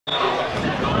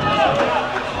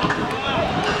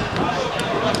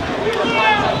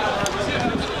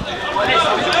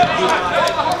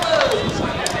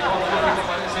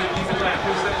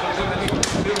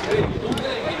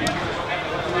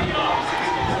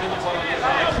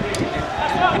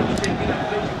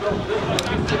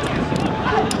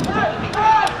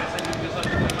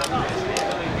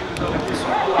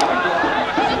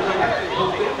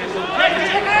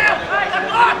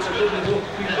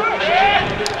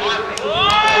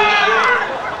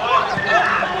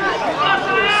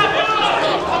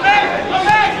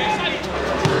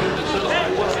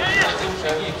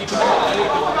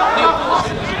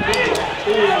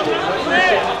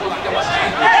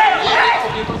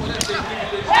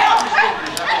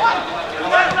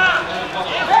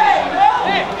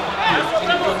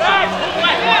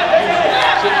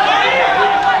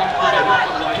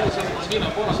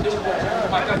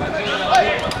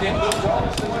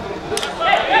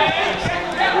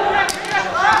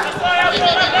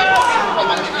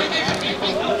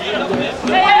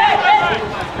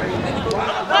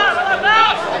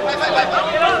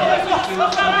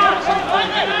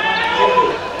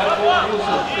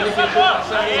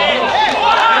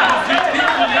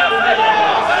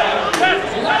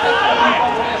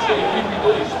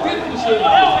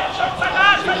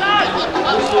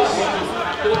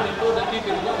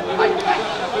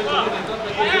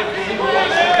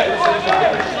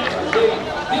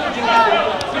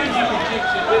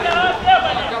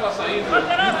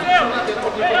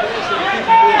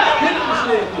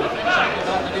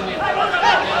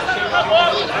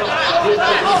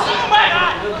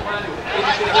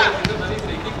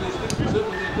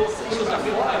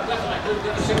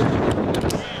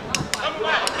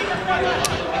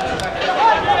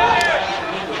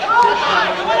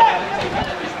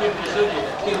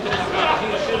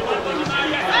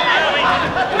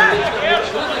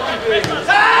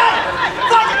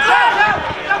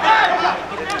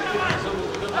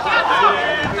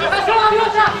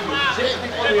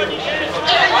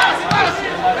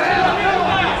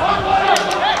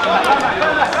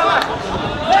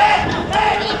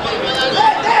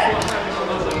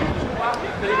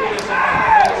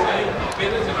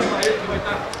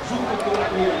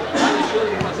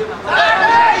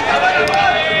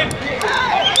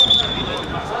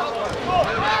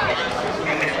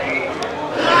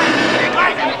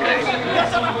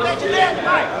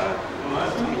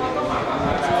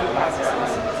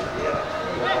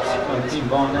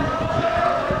Bom, né?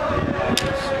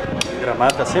 O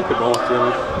gramado tá sempre bom aqui,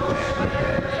 né?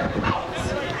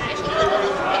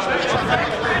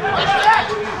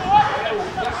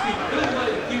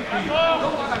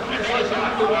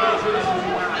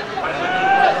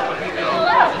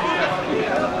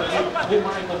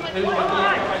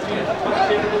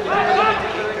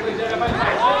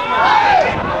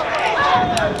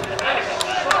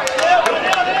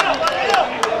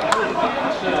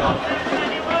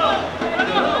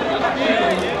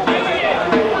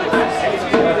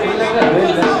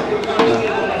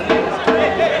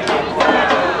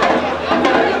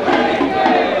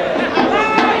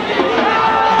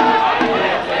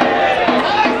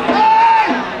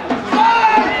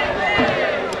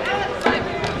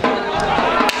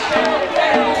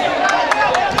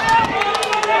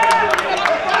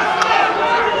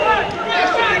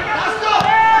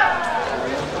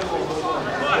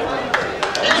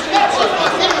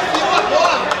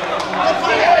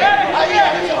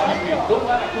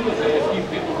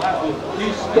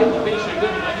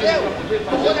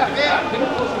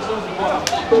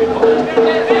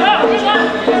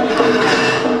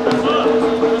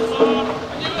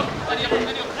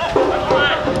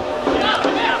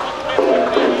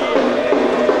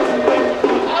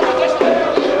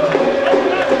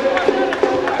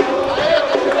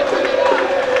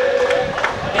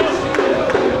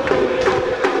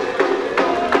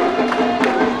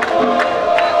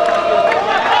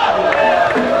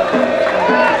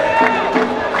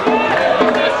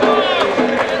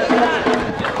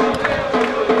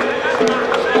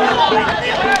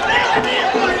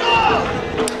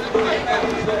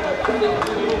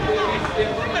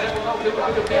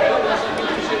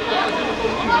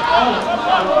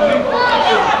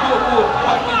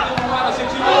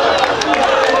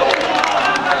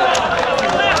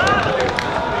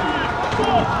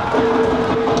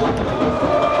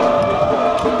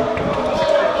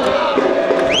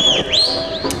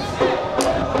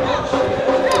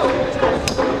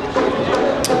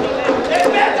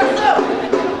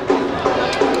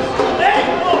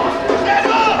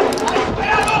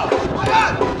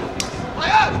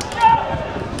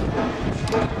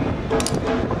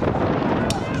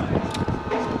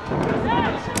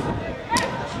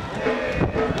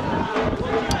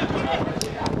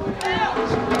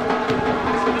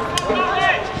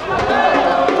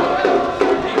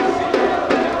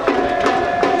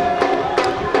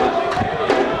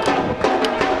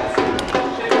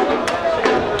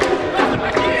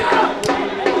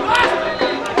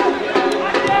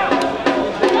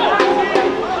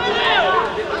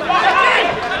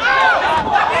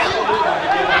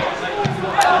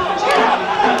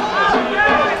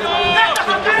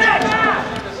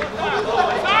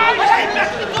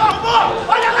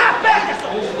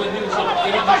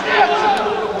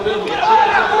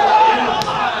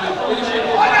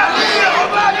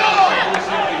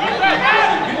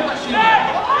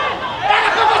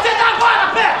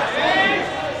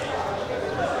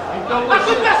 A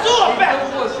culpa é sua, pé!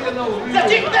 Você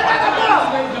tinha que ter dado a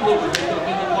bola!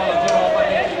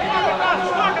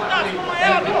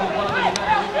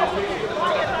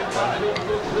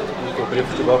 Cobrir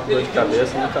futebol com dor de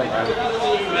cabeça nunca mais.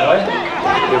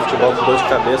 Cobrir futebol com dor de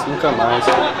cabeça nunca mais.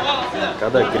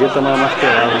 Cada grito é uma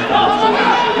martelada nunca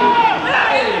mais.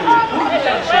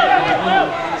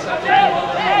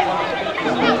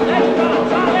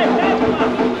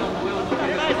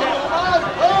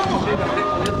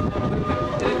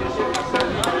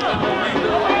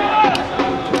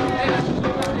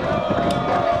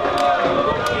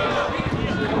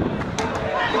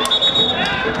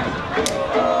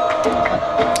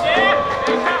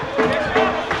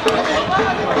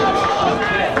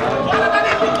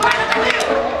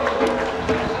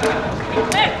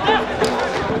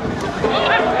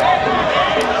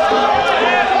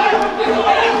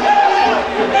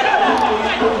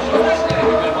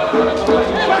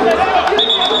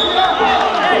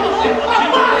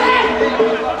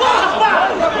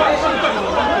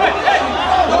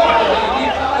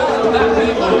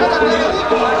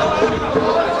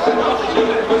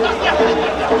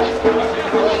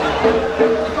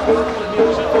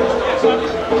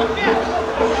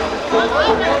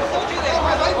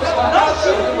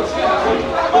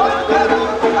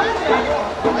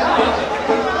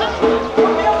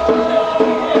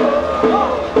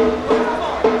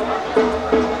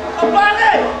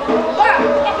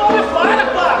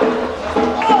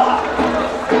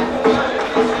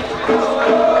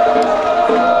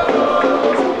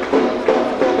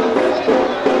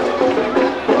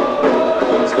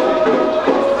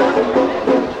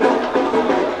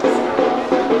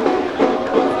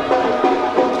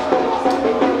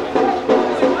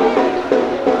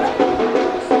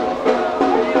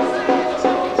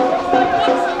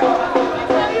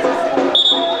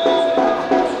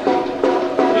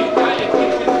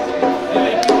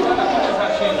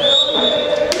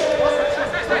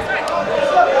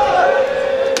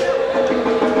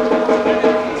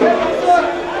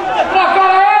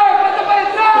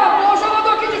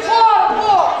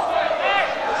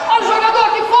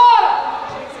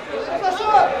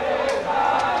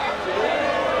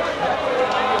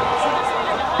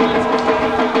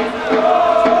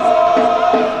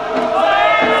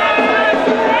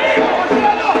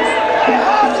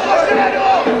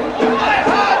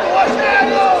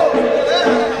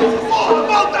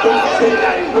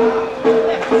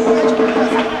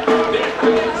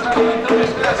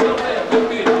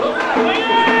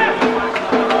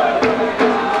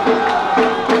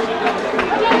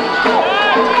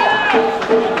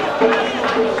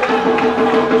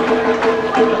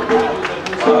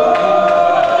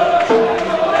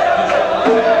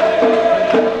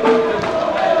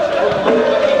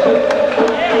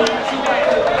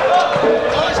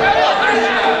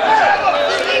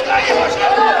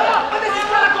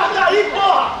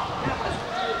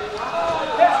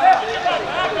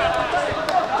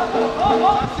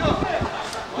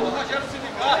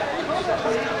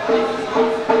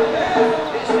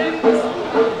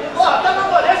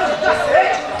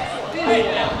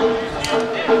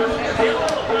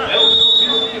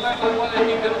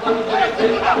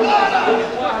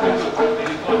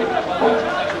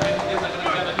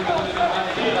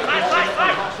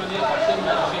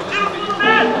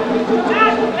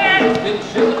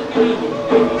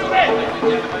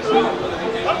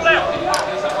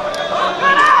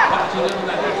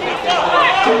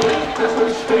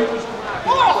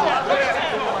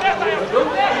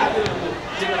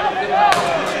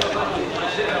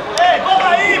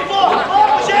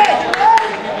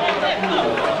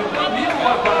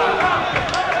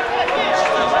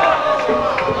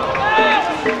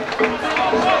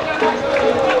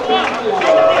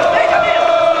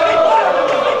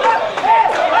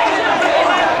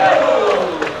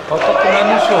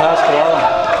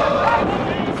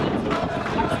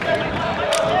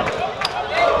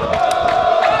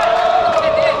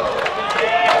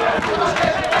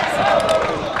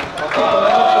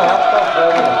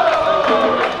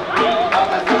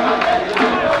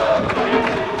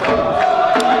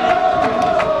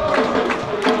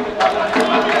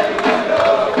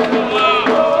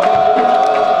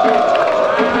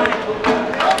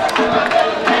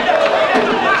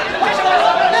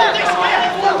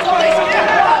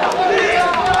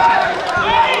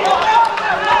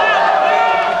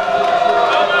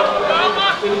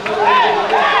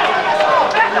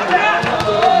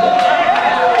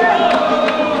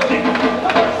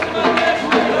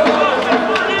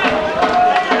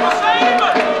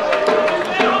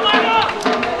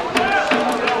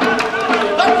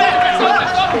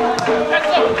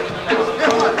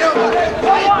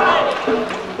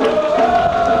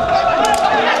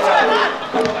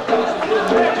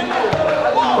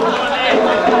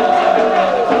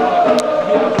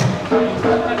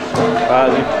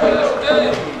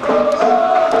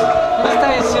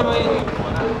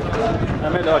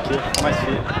 aqui, fica mais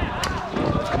feio.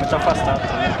 Fica muito afastado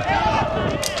também.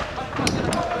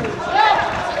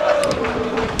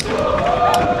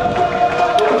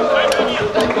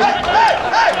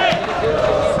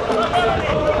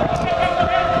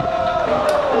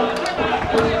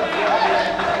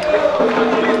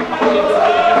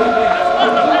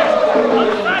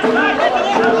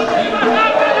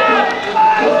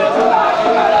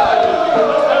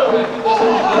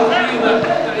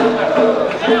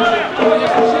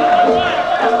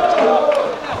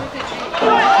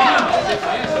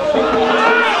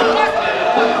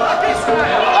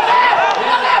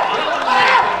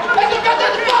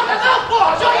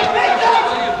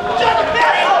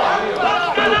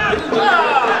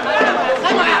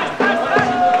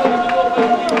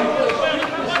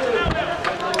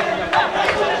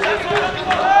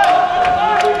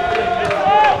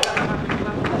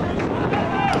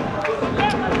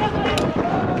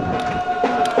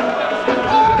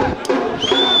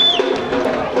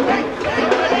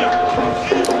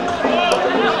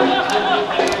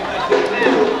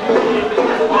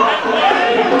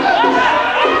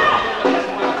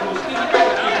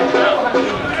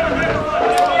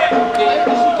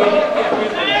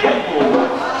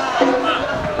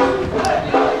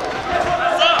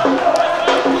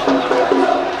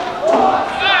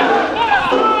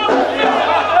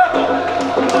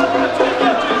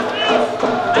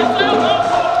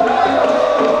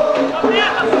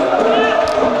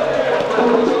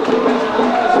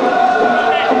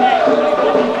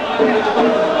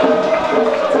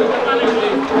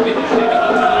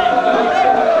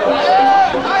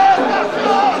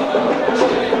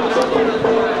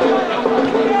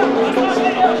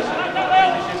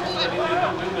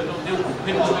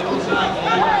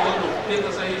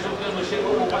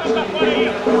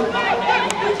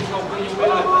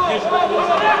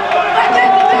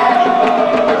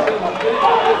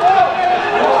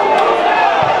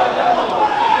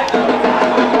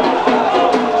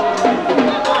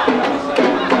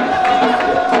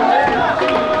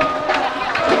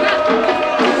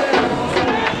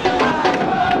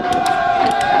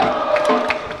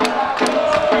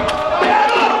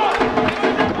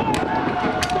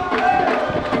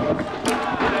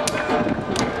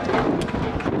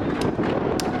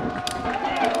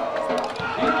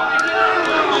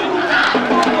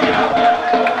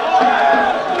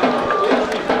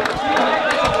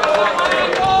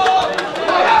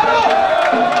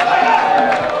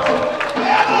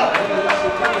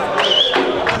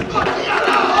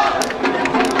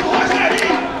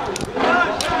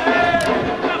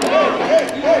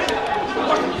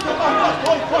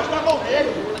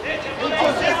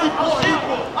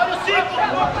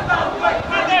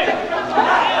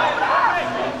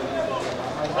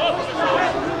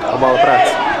 A bola pra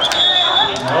ti.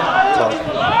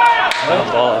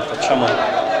 A bola, tá te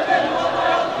chamando.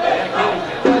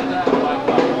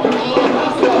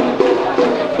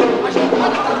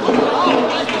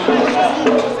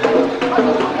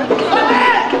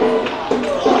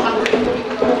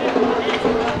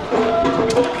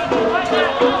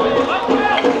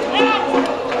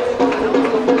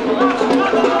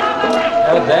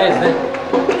 É o 10, né?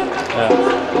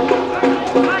 É.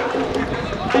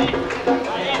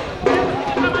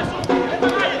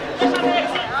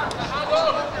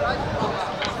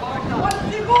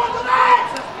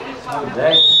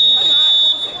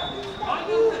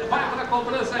 Vai para a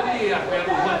cobrança ali, o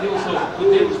Vanilson, o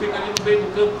Deus fica ali no meio do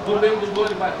campo, no meio do gol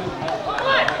e bateu.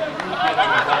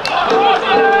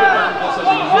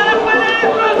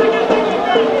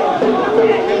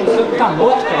 Tá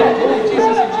morto,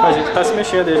 cara. A gente tá se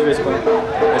mexendo aí de vez em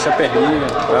quando. Deixa a perninha,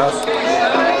 o braço.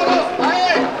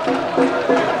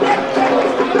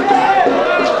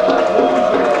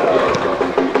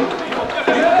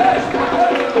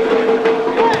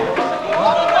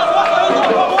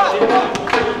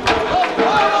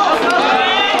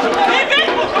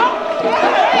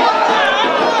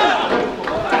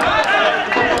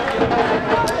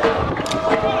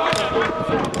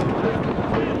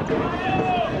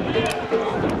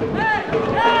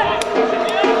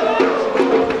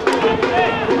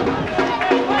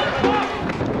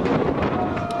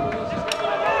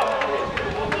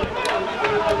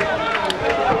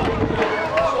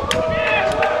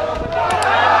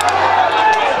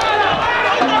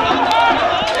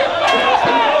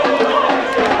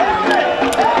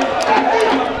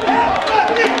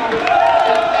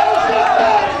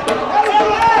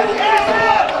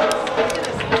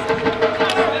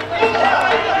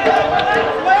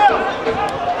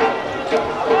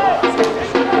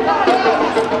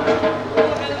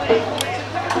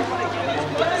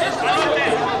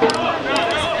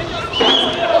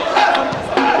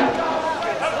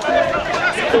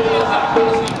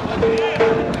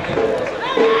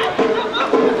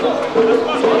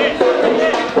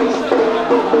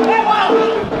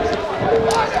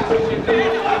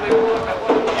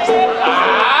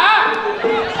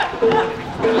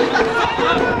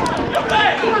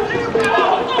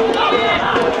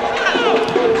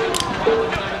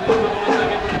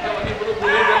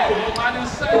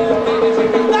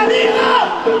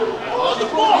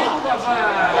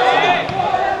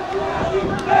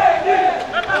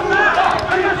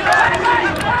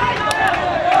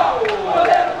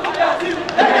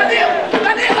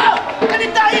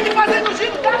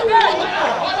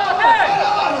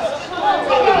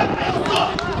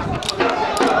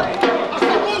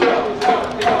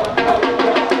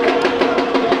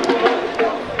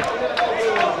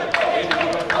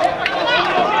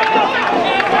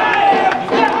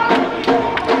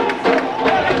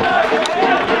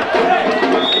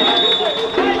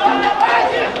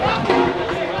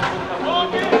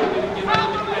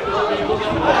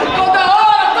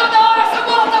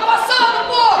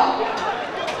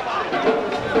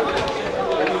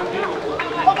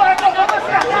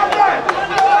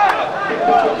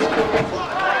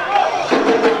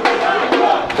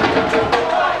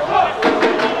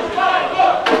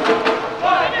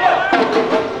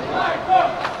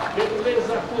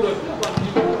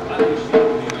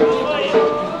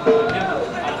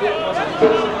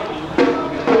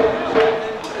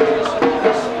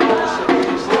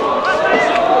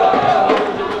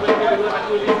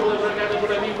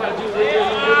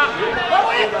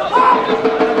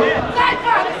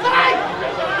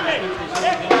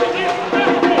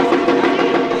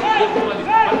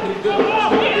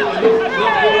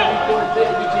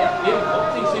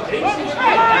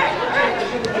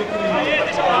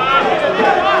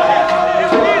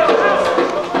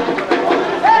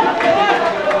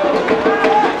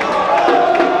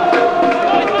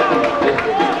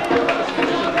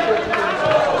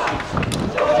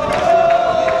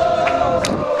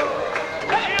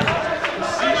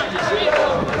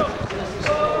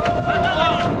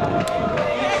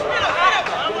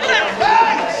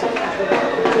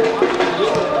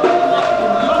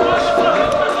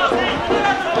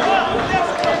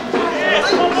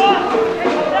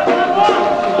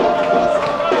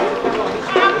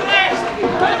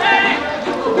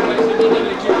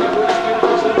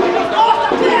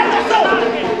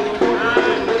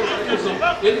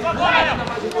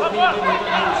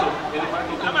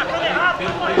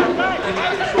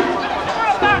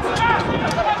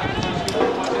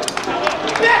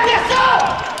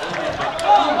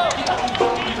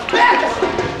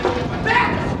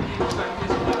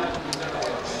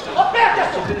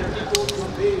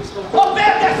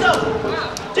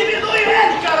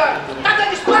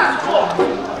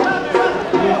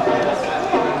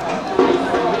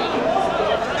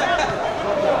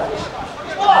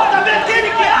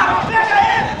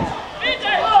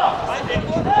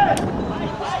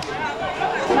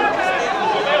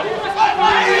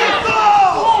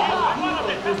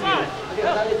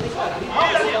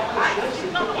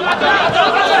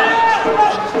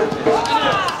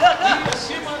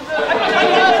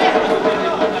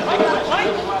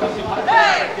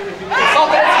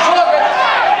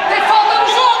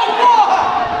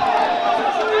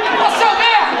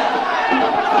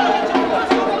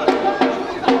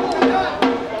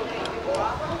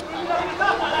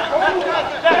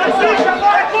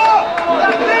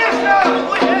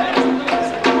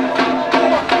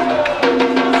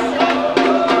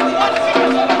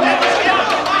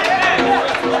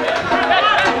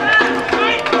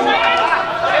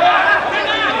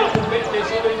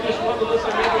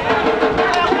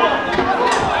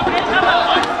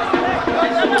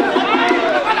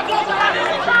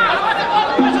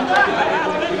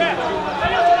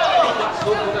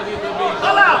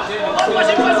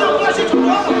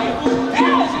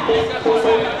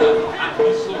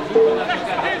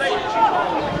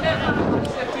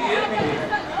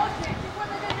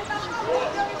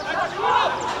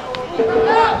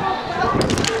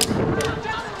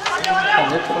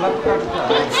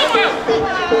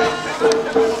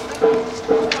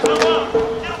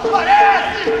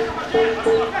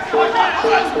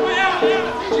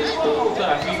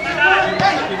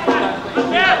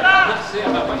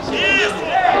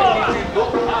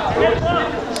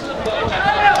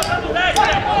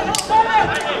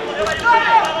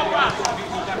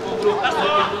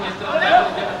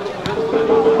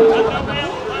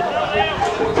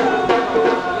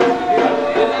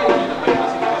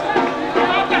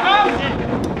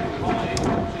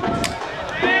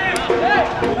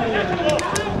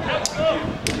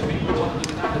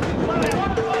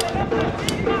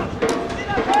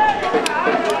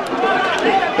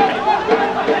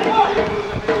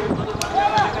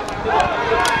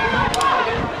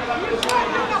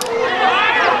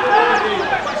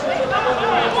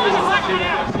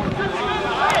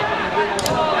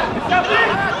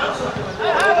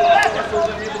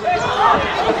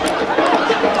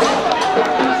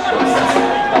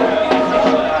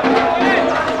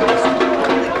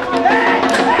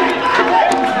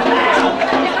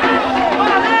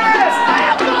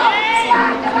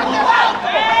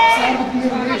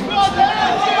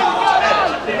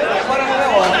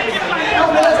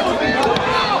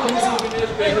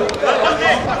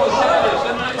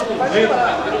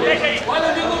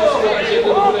 Olha de novo.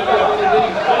 Chegando o Kleber agora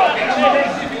dele.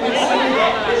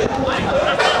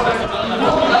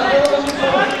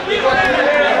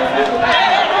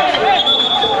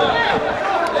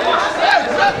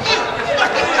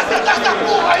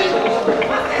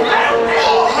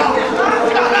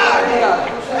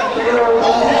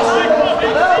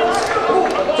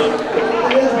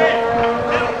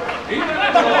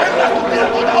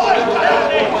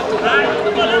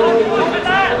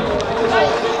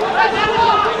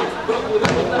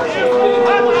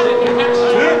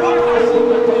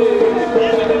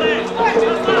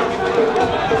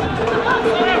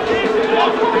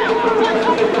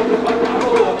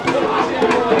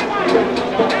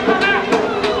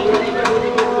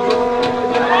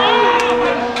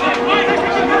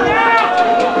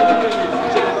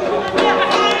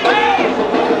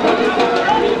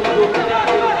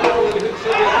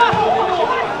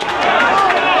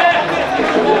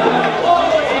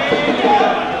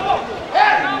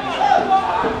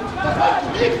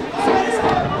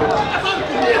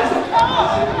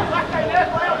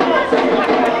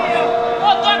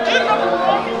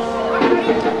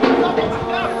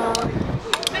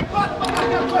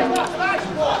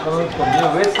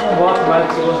 Vê se não bota mais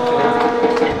do segundo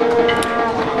tempo.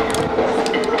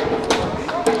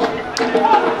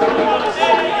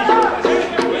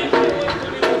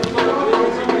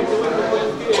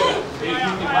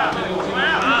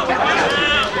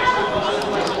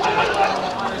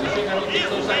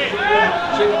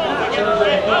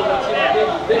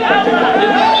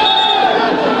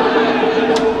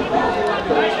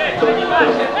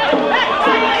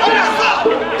 Olha só!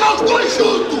 Tá os dois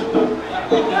juntos!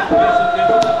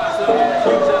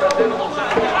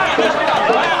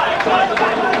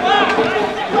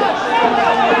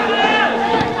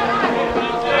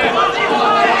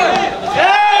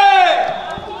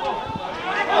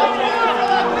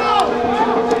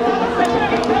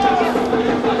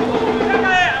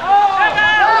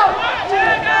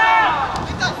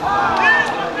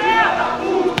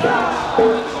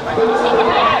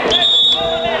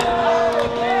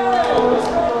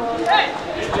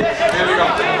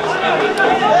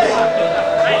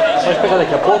 Pode pegar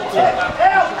daqui a pouco?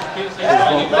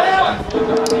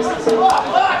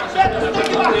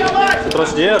 Você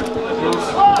trouxe dinheiro?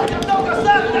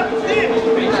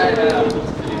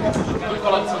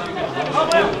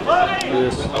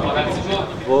 Isso.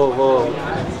 Vou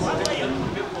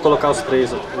colocar os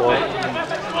três logo. Isso.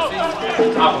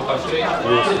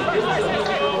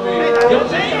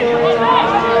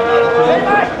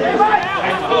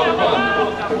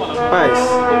 Rapaz.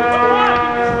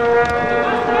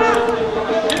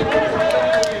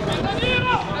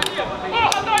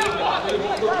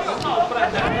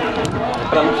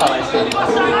 Pra não falar isso aí.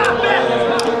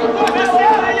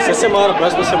 Essa semana,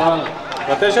 próxima semana.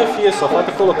 Eu até já fiz, só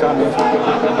falta colocar mesmo.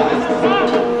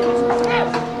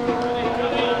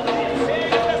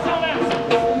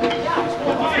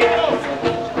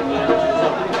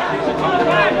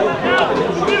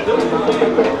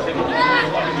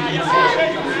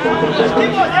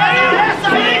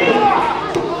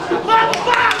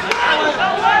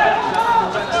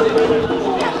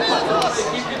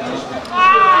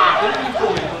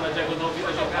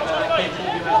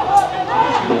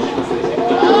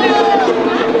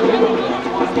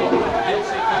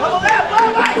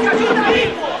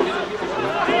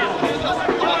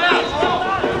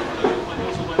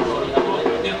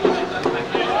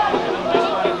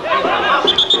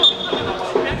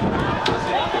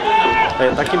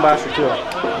 Tá aqui embaixo, aqui, ó.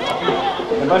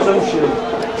 Embaixo da mochila.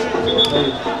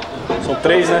 Aí. São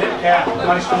três, né? É,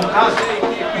 mas no caso,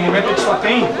 no momento que só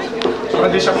tem, vai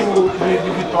deixar pro do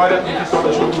Vitória,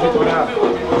 do jogo do Vitória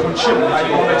contigo. Aí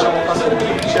quando a gente montação do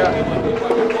vídeo, a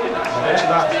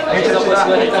gente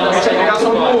ia pegar só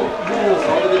do.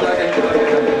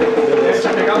 A gente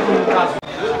ia pegar do caso.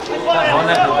 Tá bom,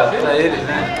 né? Pra eles,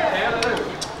 né?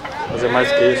 Fazer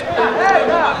mais que isso.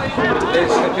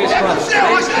 Você fez quantos?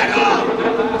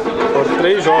 Foram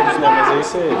 3 jogos, né? Mas aí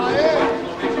você.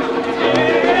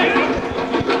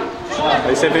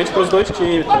 Aí você vende para os dois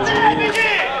times, para os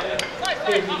juízes.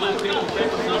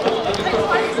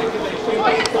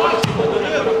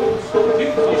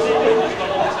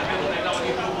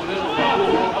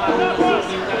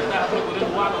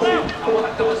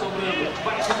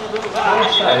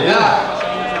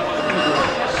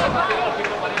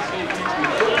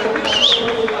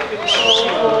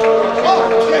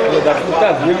 Da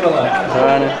puta vírgula lá.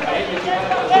 Já, né?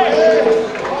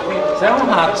 Você é um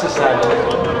rato, você sabe.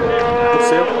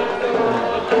 Você.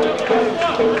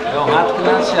 É um rato que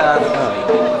nasce asa.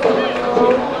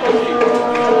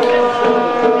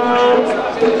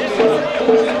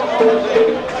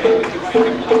 Tá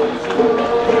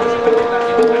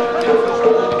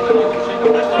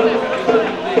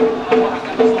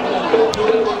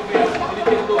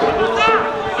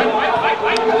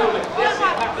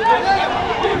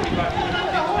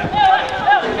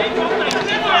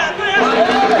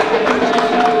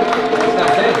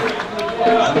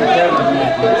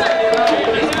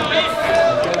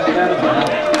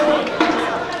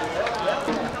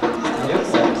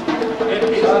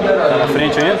na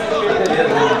frente ainda?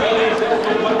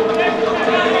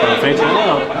 Tá na frente ainda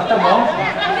não? Ah, tá bom.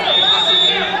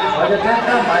 Pode até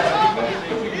entrar mais.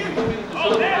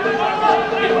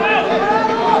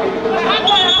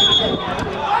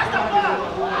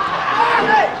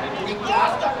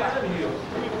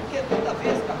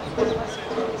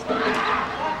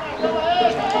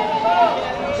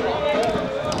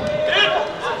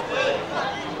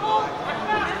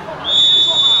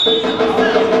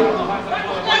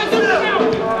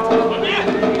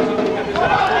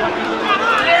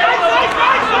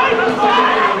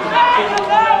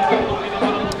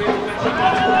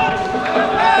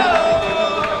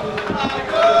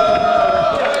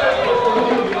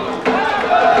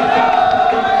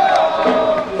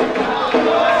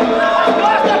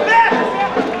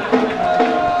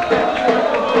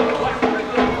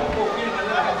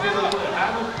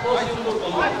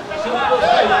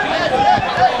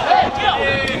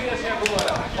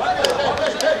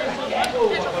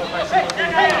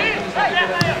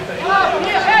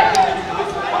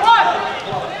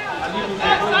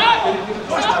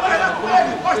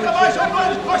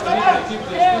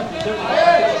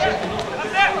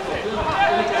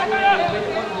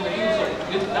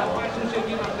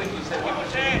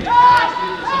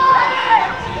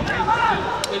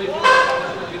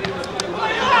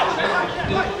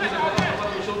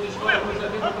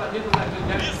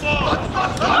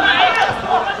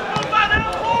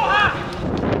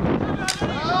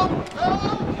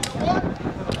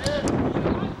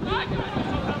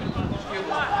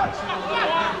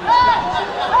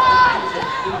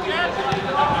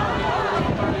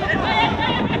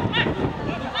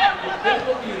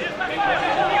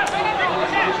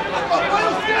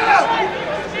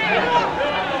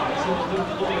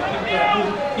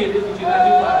 Querendo tirar de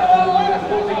um lado,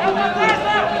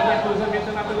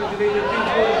 cruzamento na pela direita,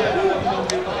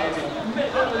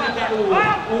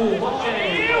 o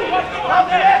Rodney.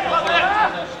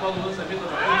 Escola do lançamento da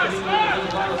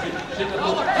frente, chega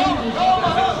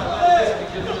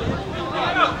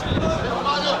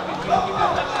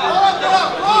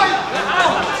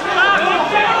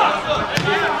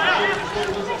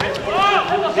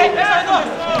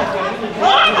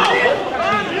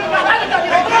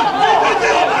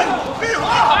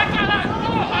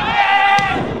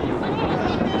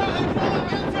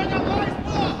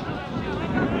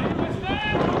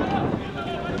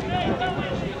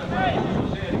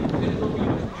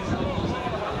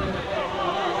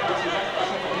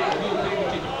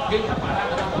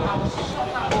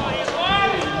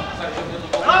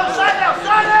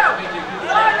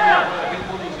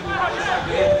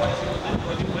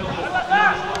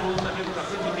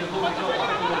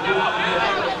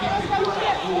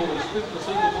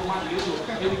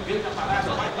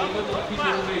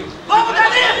Vamos,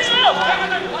 Danilo!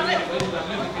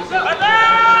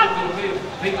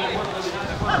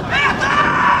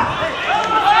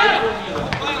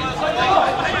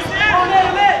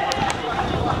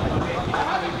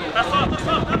 Tá solto, tá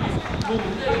solto!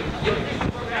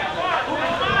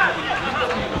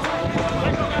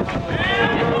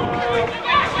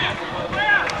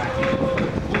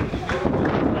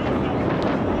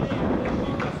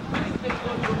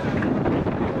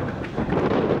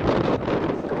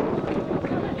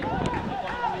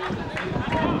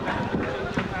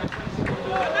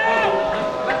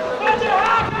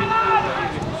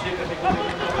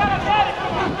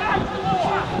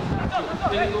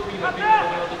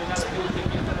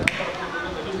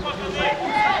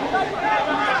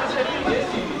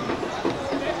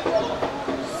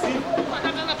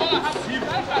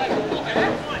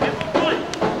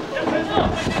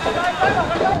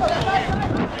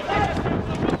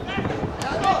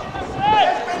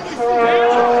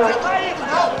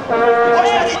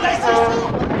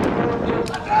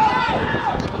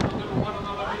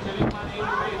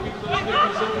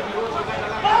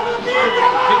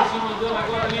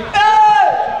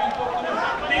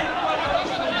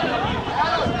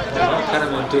 O cara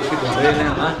meteu o filho no meio, né?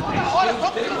 Lá.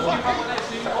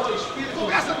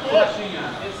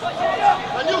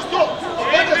 Danilson,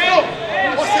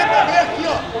 você também aqui,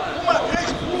 ó. Uma vez,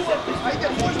 aí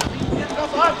depois,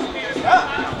 trabalho.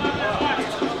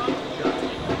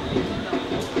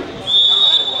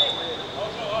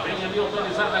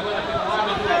 autorizada agora pelo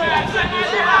árbitro. A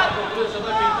cobrança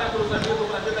vai pintar cruzamento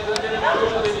para dentro da grande área.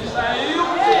 Ele saiu.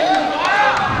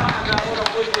 A bola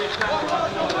foi deixada para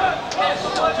fora. É só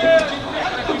time de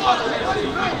Pedra que passa essa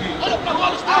equipe. Olha pra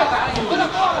bola, está! Olha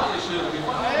pra bola!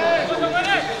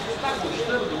 Está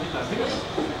gostando do que está vendo?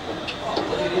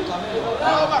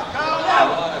 Calma,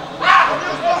 calma!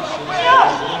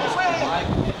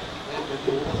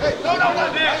 Ei, não,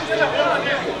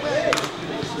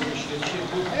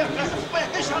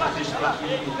 deixa lá, deixa lá.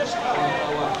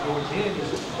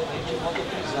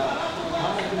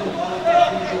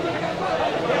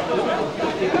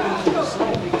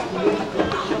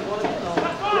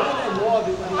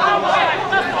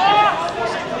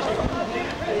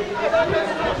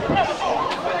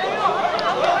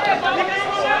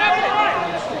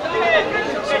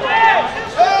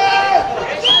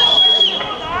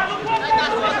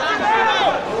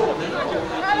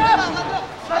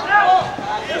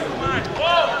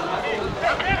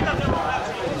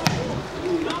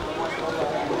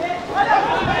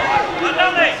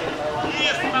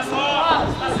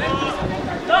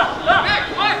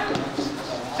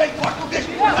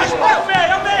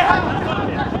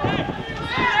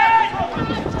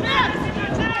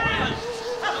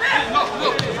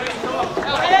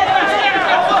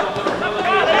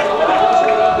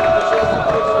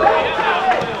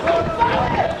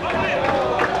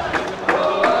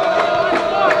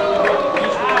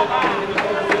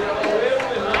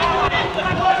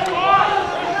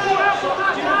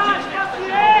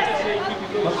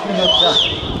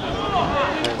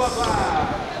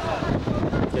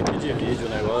 Quer pedir vídeo o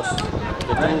negócio?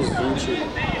 Já tem uns 20.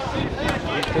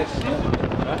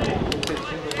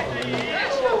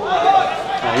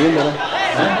 Ainda, né?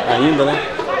 Ainda, né?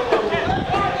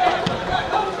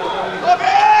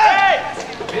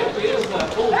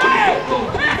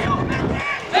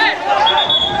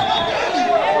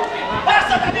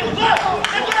 Passa, Danilo, vamos!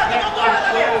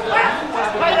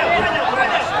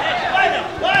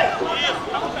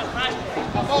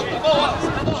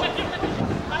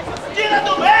 Tira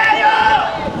do meio!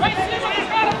 Vai em cima,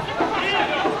 cara!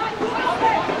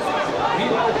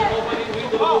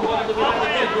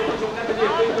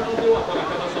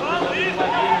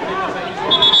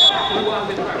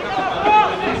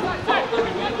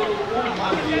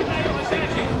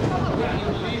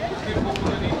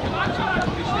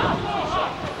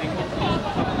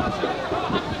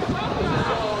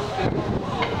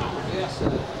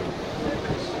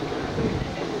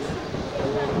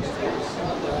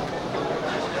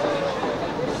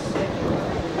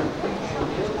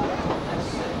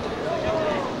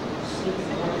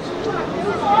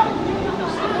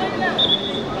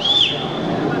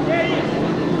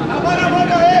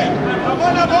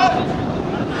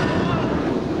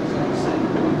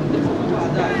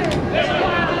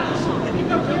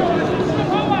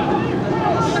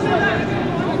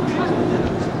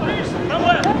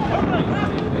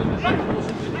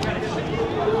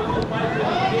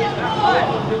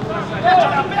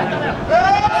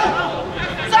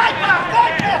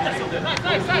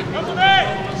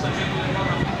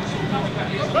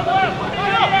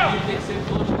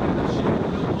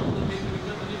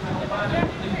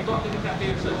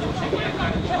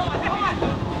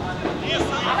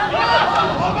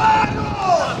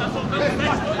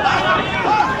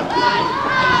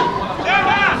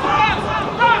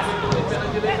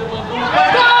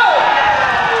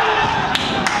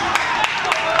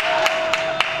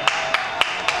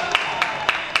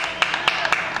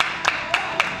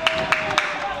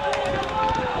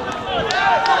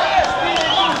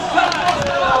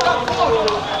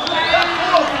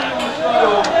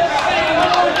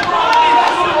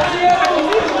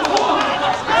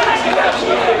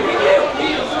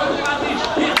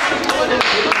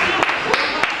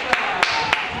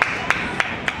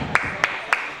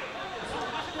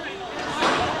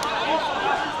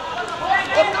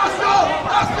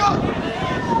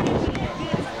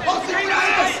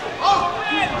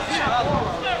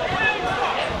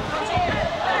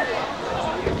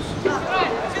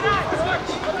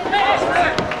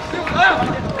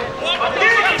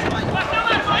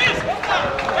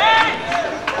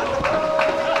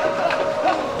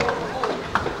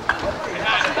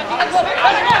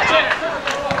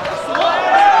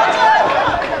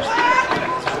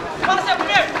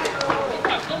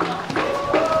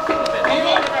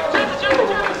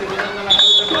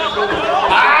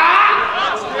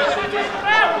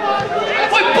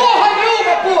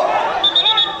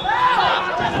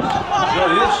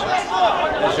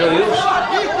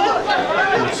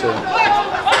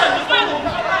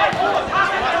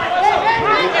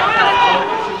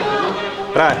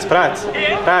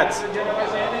 Prates.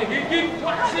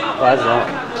 Vazão.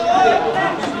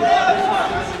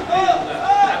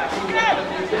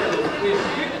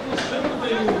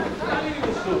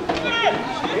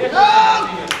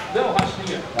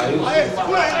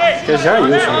 Acho que é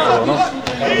Jailson, não falou, não?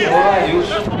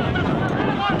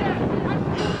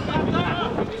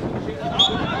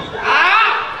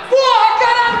 Porra,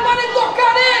 caralho, para de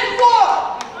tocar nele,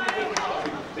 porra!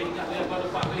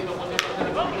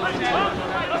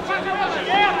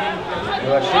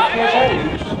 Eu achei que ia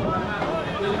Jailson.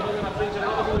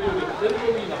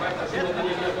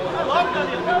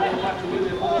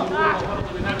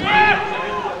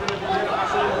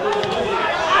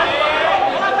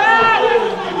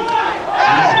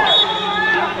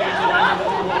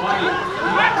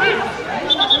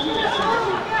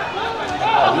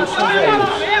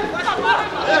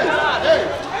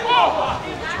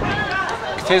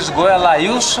 Que fez o gol é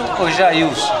Lailson ou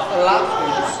Jailson?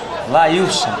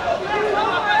 Lailson.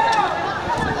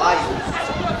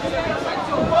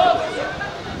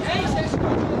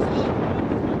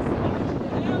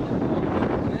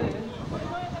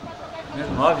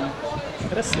 Número 9, né? Acho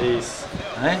que era 6.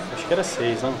 Hein? Acho que era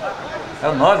 6, não? É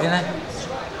o 9, né?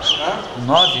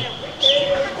 9.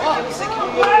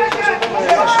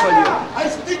 Aí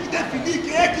você tem que definir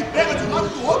quem é que pega de um lado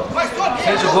do outro, vai só nele.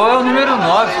 Fez o gol é o número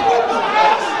 9.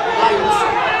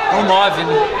 O 9,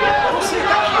 né? Você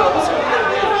tá aqui, ó.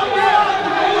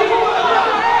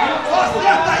 Só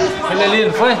acerta isso, Ele ali,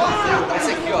 não foi? acerta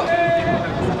esse aqui, ó.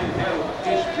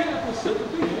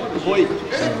 8.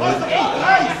 Ele passa por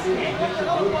trás.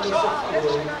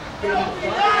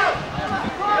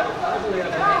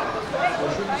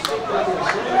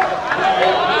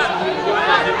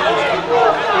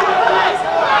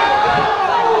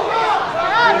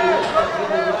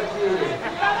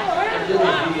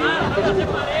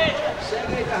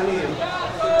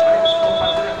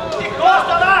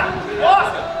 Encosta lá!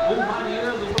 Encosta!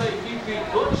 Variando para a equipe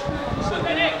do Espírito Santo.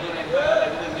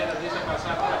 Deixa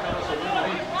passar para cá nossa segunda.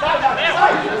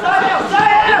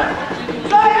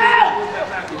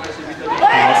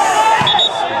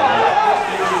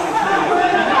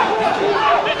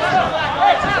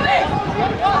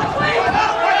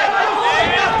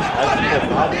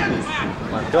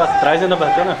 Bateu atrás e ainda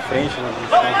bateu na frente. Né?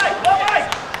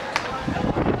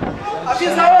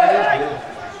 Avisa ele!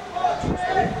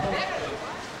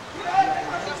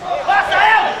 Passa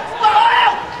ele!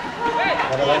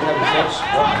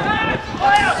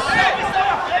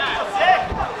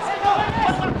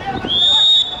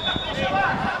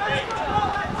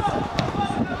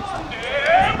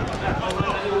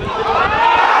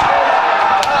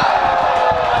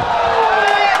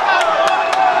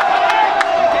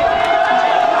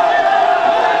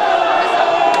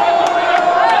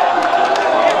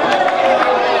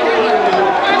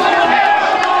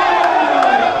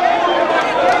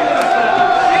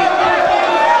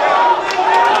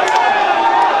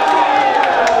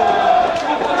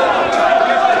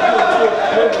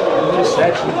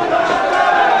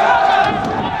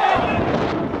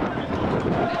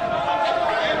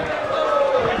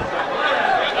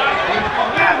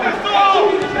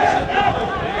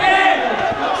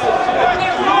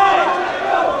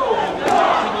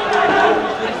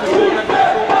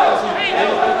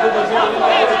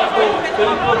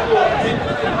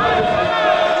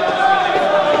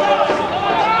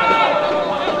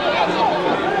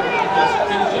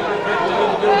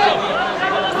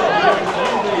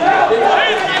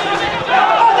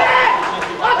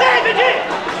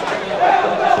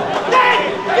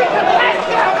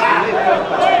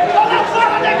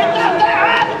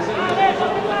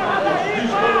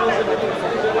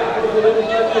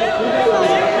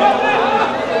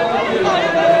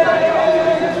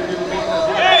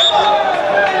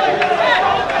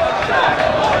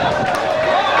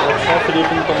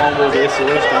 Felipe não tomar um gol desse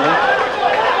hoje também.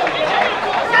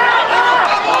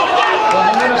 Foi o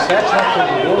número 7, né?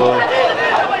 Que o gol.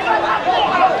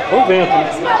 O Vento, né?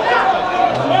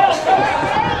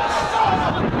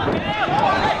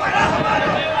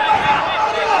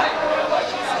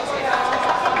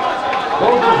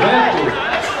 Gol do Vento.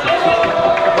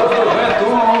 Gol do Vento,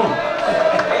 1-1.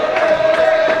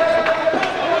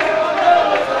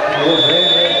 Gol do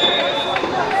Vento.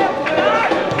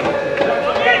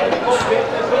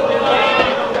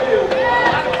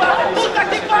 Puta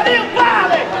que pariu,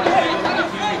 vale!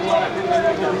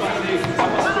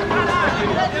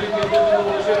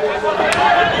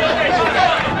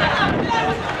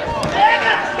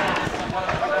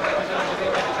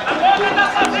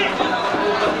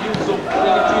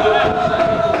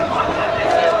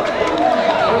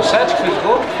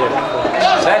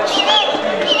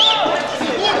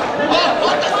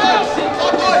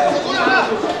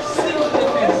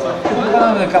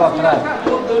 daquela trave?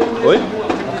 Oi?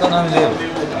 Qual que é o nome dele?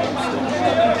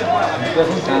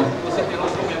 Perguntando.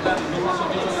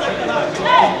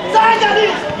 Sai dali!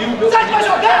 Sai pra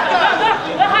jogar, cara!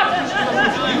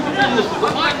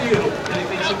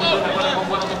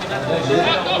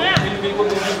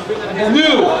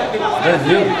 Danilo!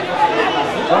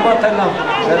 Só botar ele na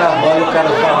bola e o cara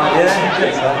falar dele, a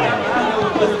gente sabe.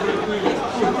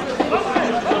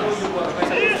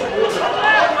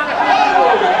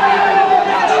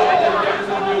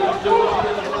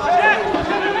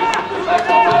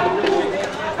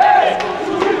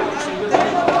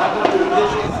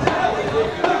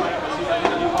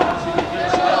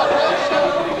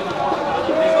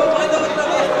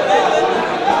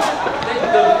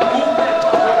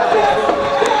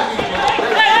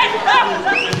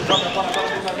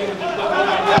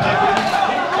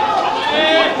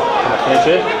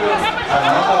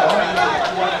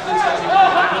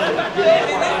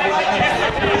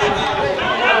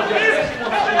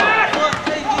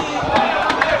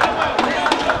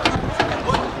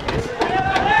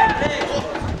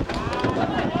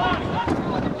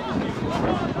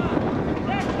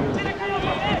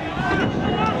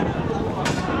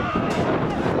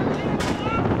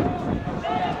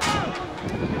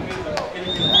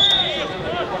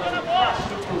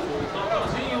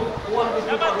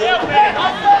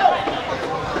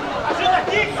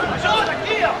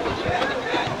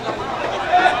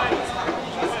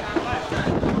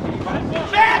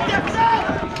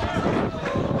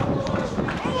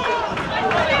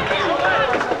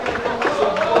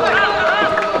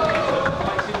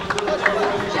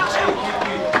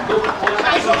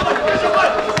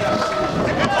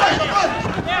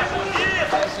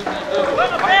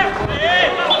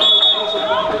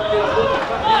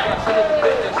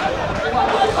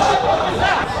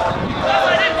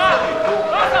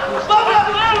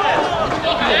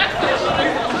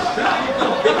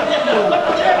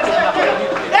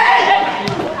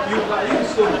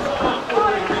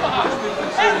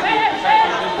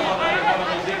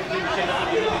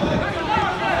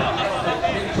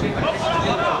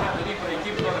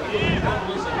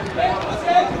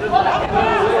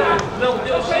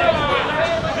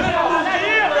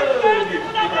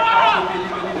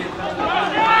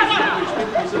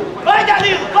 Vai,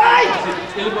 Danilo, vai!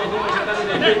 Ele mandou uma jogada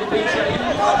de efeito, tem isso aí.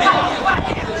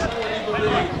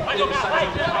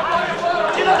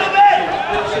 Tira também!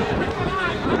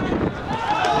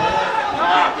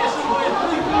 Esse foi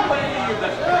muito bom ainda.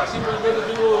 Simplesmente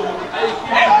de novo. A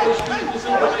equipe do Espírito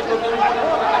Santo vai jogando para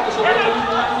fora. Cada jogando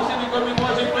lá no centro de campo.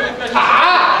 Imagem para ele que a gente...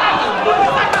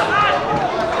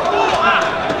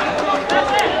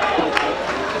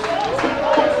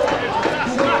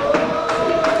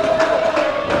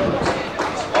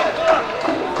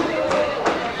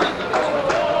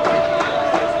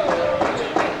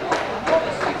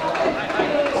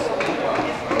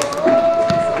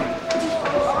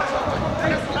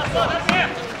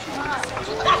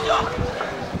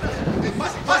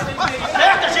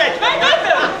 Aperta, gente!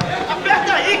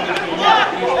 Aperta aí, cara!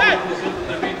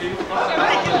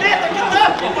 Vai, que tenta, que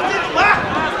tampa! Vou botar no mar!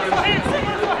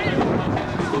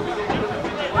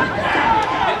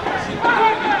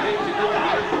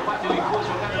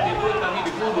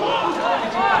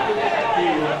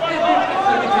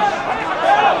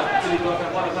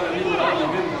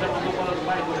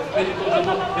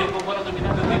 Vem com bola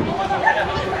dominada, vem com bola dominada,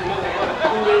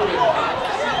 o Euller.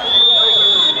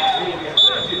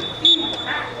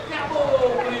 Acabou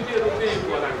o primeiro tempo,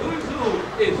 Aracruz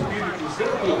 1, Espírito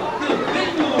Santo também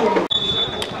 1. Já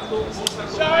contatou,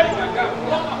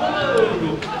 bola rolando.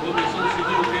 Começou o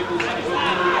segundo tempo, sai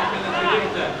jogando lá pela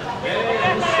direita. É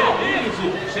um sorriso.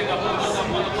 Chega a bola pro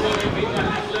Euller, vem ali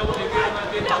o Léo Oliveira na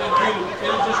dele, tranquilo.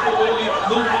 Ele descolou ali,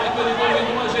 não vai, ele dominou,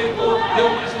 não ajeitou, deu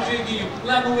mais um jeguinho.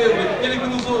 Lá no Euller, ele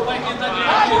cruzou, vai tentar de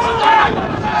cabeça.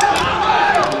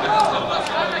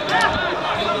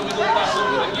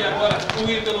 O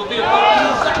Ítalo tem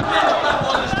cruzamento da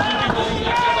bola, explodiu e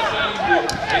acaba saindo.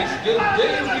 É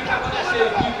escanteio que favorece a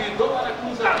equipe do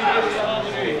Aracruz aqui pela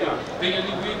direita. Vem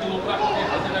ali o Ítalo para poder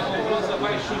fazer a cobrança,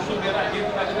 vai chuchumerar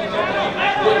dentro da grande área.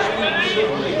 O Espírito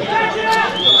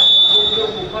Santo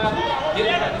preocupado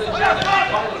dentro da grande área.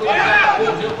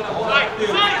 Correu para a bola,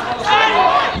 bateu.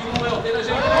 E o Élder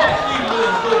ajeitou e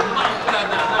mandou mal para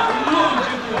nada.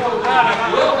 Longe do jogo.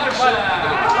 Vou rachar.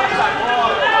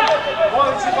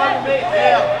 Se vai no meio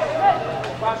dela.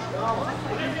 Não baixo não.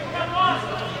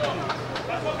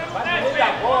 Vai no meio da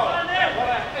bola.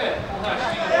 Agora é um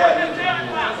rachinho.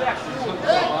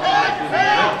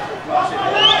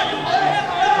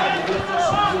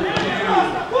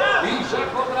 E já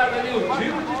cobrado ali o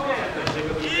tiro de meta.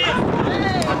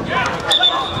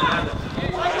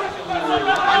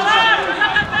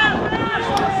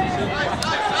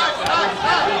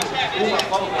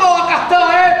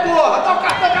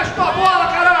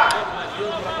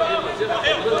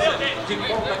 de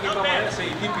volta aqui para essa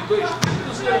equipe do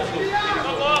Espírito Santo.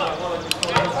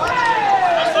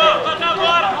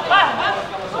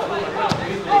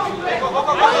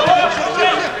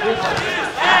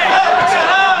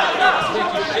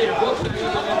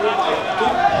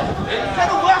 Você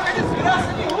não marca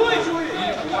desgraça nenhuma, juiz!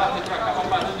 E o árbitro acaba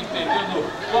parando e pegando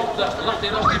volta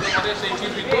lateral que favorece a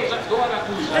equipe do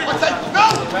Aracruz.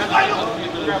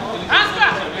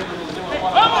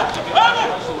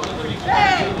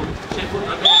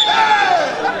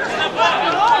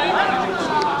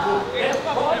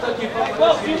 Volta que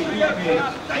favorece a equipe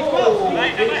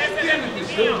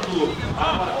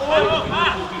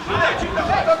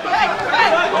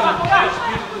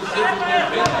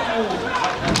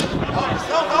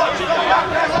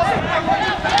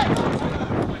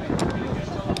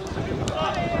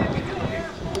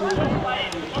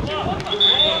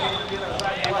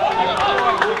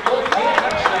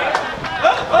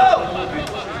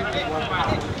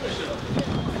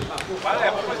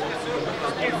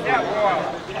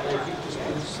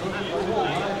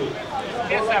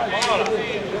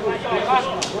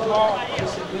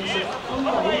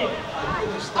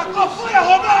Acompanha,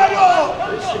 Romário!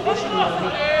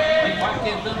 E vai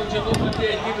tentando de novo aqui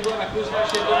a equipe do Aracruz, vai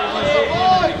chegando no jogo.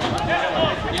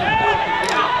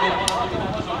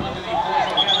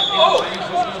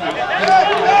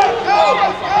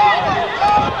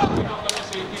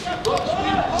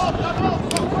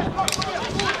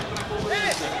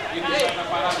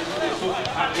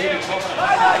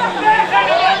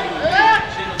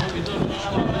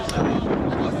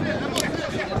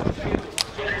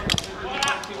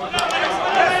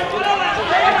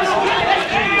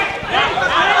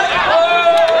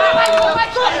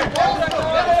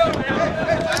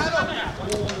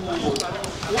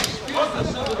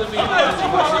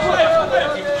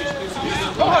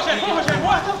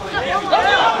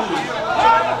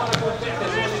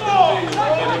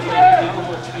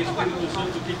 E Espírito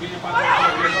Santo que vinha para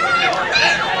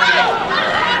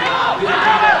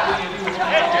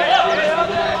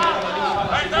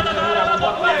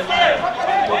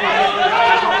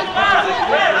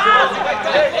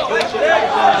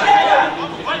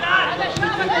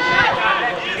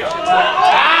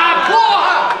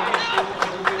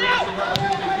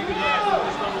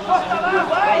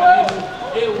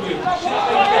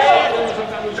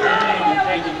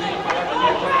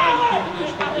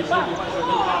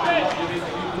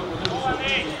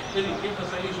ele tenta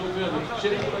sair jogando,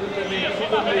 chega por ali também,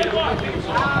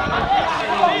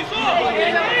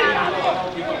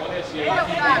 que favorece a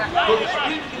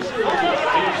equipe do Espírito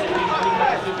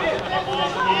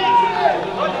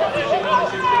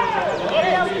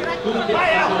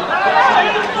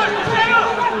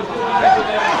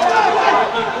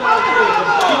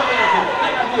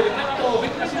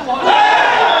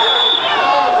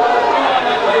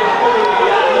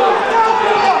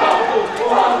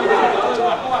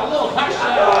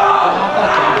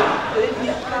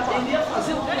Ele ia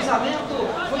fazer o cruzamento,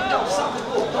 foi calçado e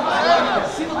cortou em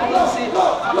cima do lance.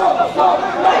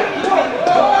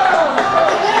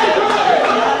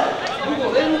 O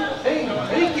goleiro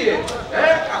Henrique.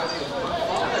 Cara,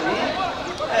 falta ali.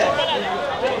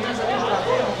 Pelo menos ali o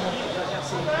jogador já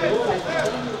se entrou.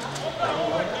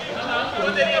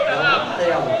 Poderia pegar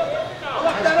amarelo.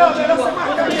 Lateral, melhor você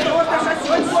marcar de novo, deixar esse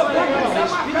olho sobre ele. Não precisa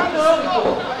marcar,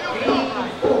 não.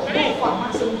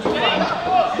 Farmácia não tinha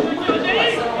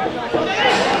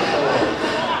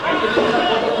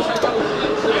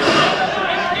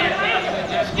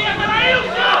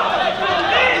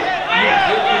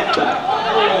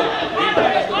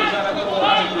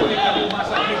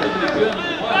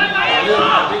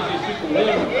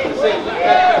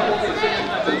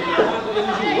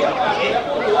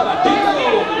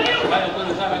vai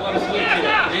autorizar agora o seguinte,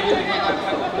 ele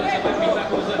vai pintar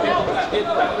cruzamento para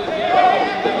dentro da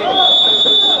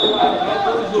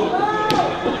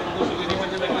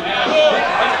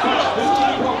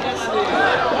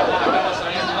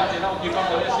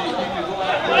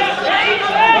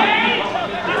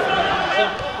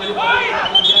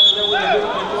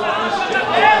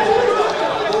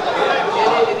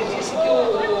ele disse que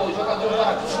o jogador do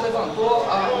Aracruz levantou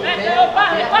o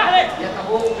pé e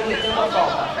acabou cometendo a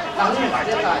falta. Carlinhos,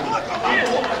 detalhe, ele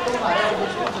tomou cartão amarelo do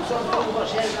Espírito Santo pelo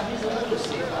Rogério, camisa número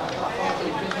 6, aquela falta que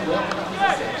ele fez no Élton, camisa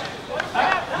 7.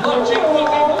 Não te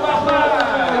coloquei para baixo!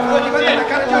 Eu vou te dar na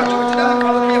cara de Élton, vou te dar na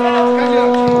fala da minha palavra, cara de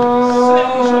Élton.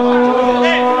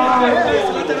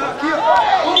 Aqui, ó.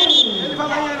 Ele vai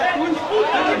lá em Aracruz.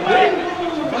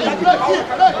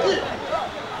 Aqui.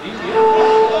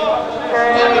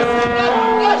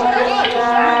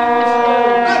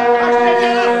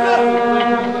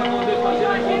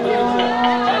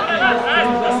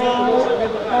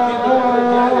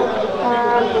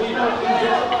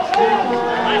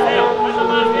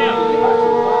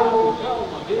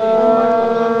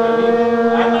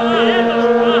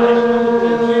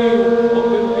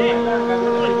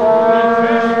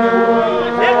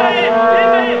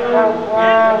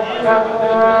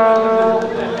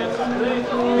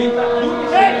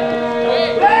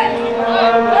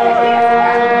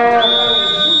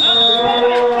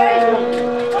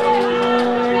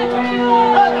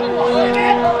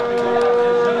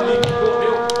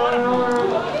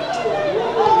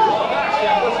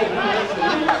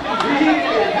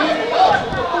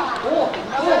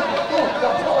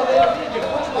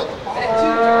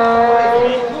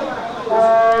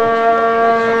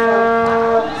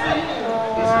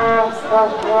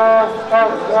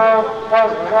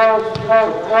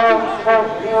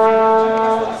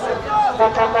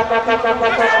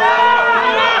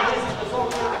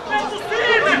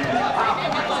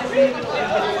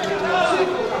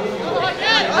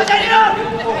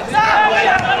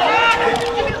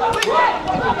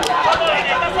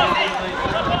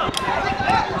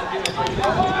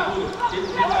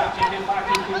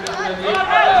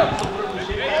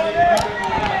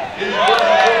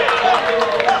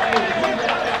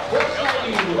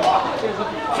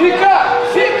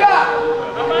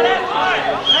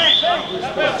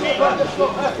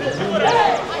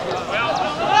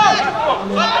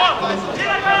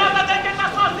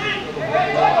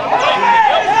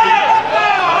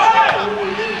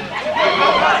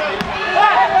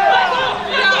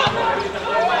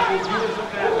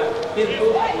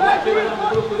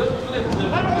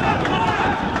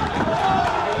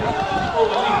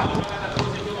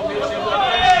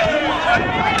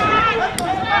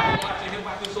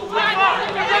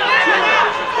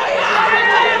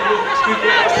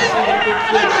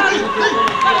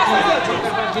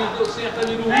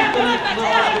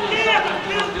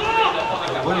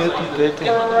 Bonito o peito,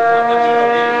 hein?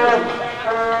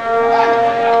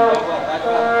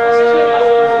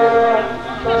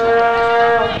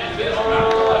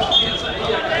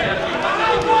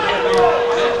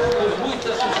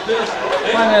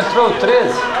 Mano, entrou o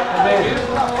 13?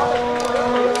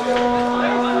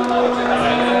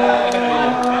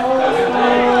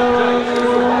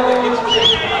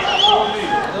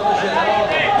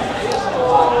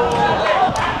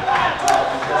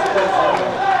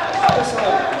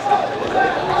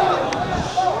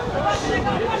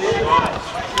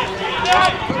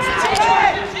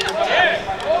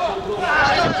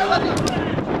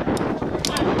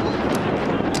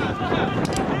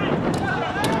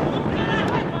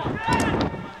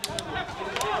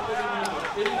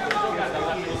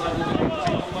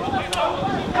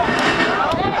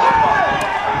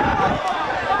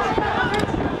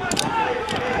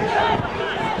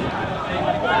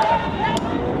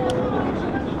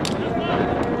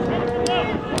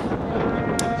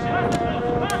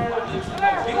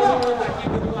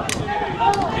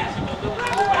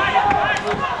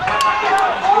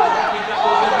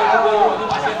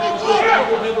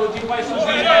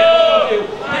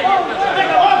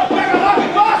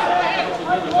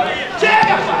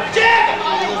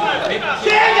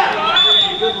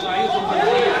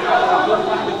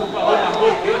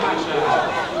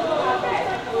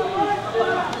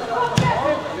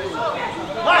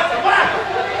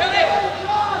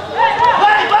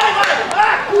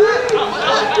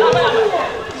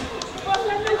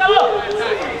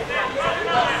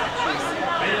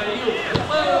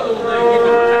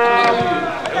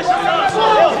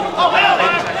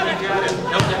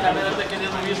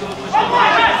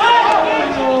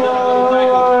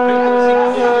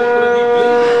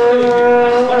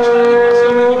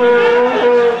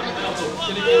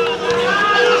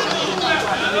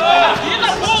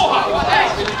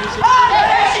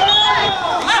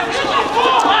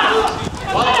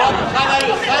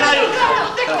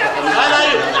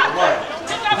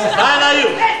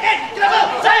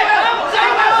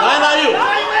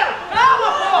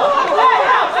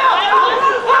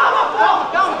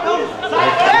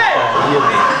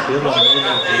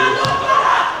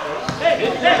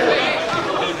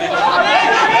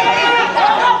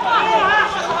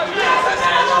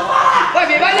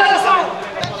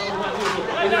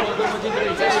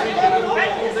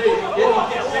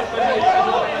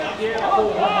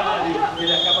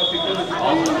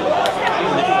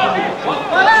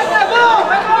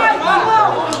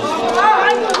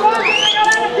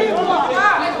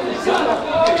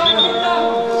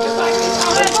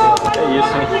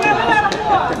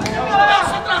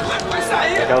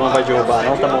 Será que ela não vai derrubar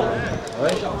não? Tá bom.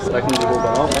 Será que não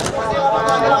derruba não?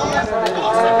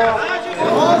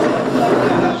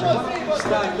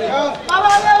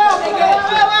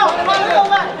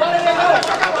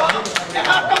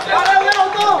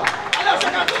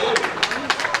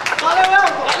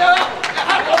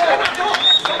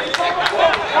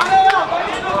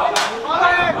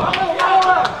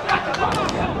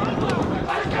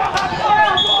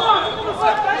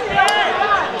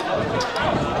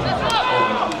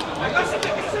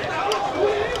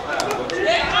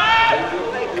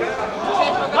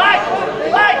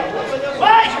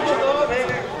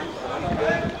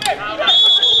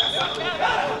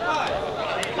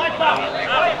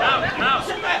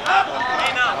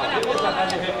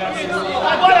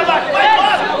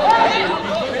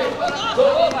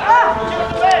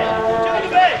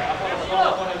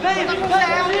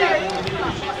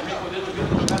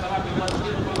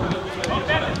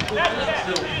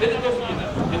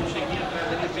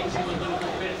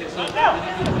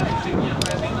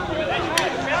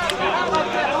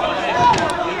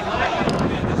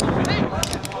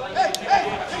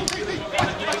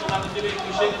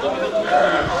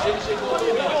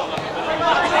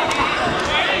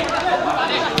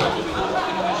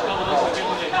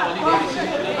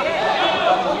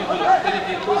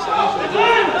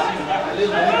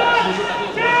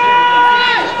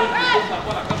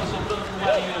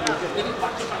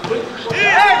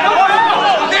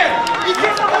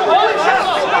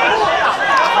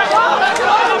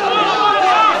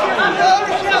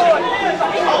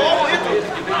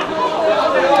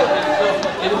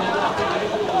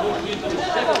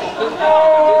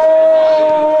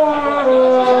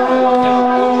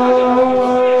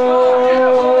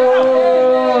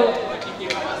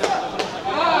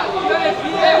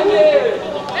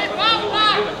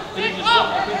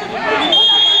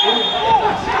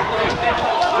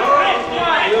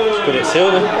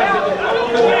 Esqueceu, né?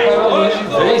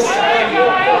 De vez.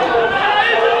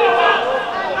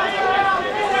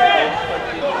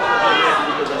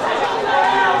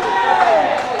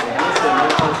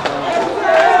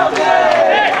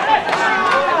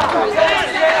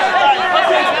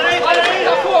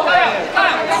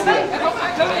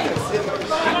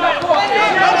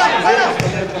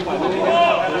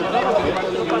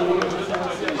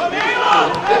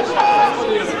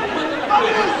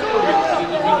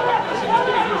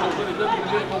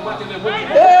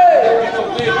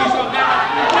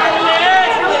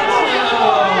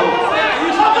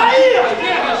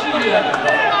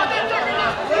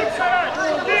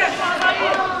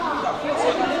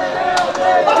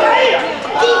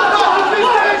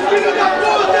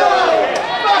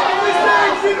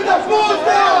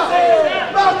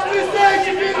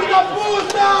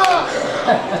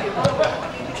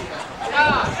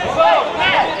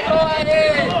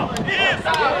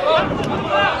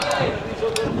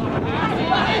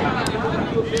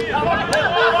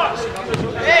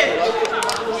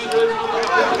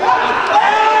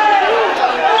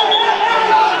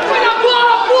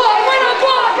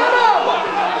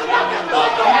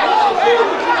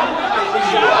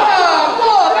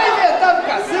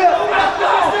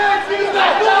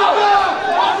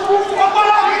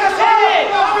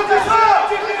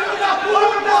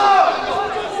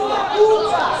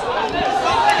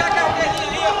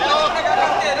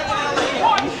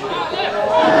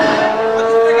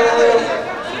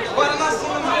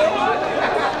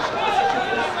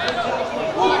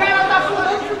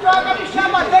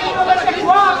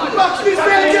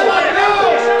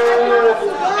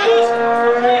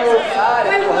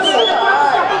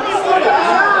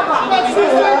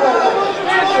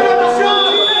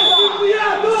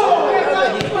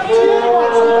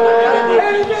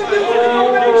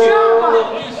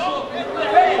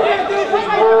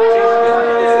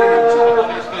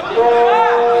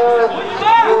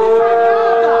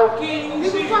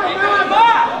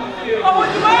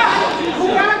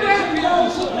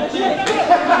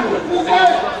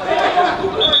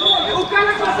 O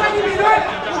cara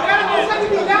consegue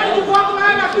milhares de votos na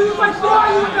Aracruz, mas só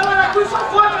aí pela Aracruz, só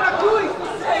fode a Aracruz.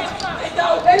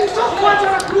 Ele só fode a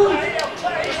Aracruz.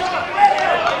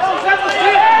 Não, é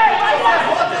você.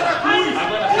 Fode a Aracruz.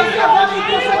 Você vota em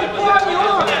quem sai fome,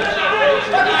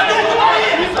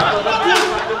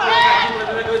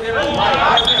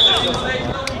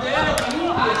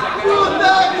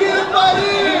 Puta que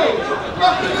pariu!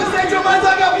 Porque você é o mais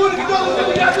vagabundo que todo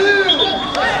mundo já viu!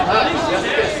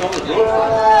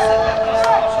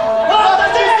 Volta,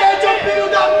 Vicente, ô filho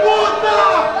da puta!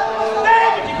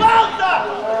 David, volta!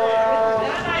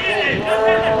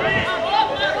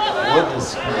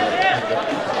 Foda-se.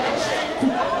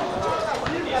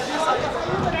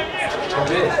 Deixa eu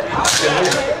ver.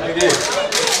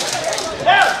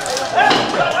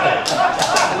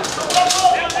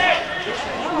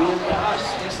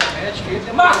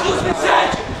 Marcos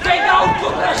Vicente, vem dar um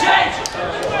cu pra gente!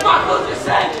 Marcos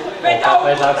Vicente, vem dar um cu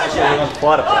pra gente! Jogando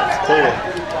fora, pô.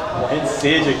 Morrendo de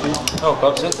sede aqui. Não, o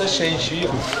copo já tá cheio,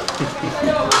 tio.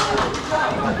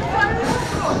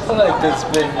 Olha que tá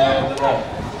espremendo, né?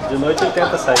 De noite ele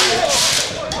tenta sair.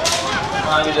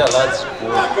 Uma água gelada, esse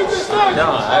porco. Dá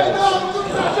uma água.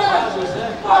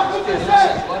 Marcos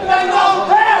Vicente, vem dar um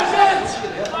pé, gente!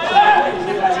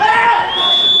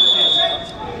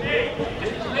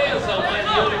 Beleza, o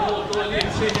Euller voltou ali,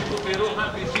 se recuperou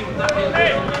rapidinho, tá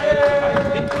rendendo.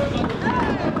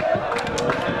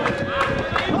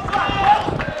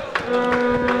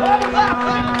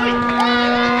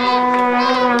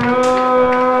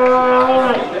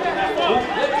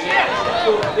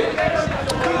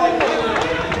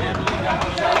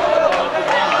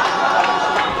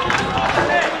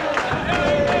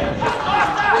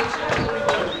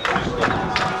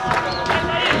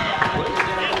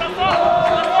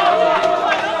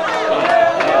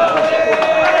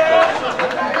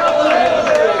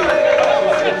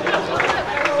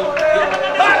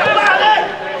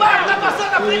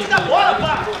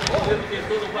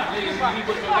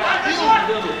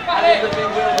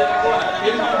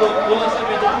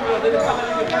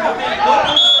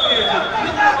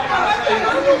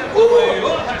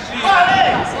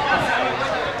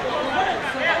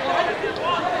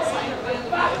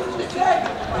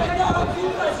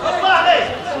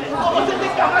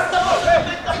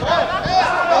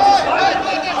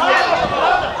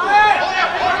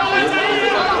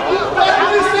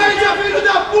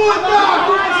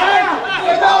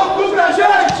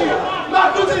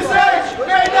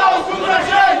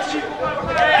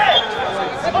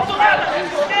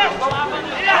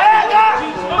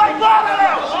 Vai embora,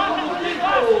 Léo!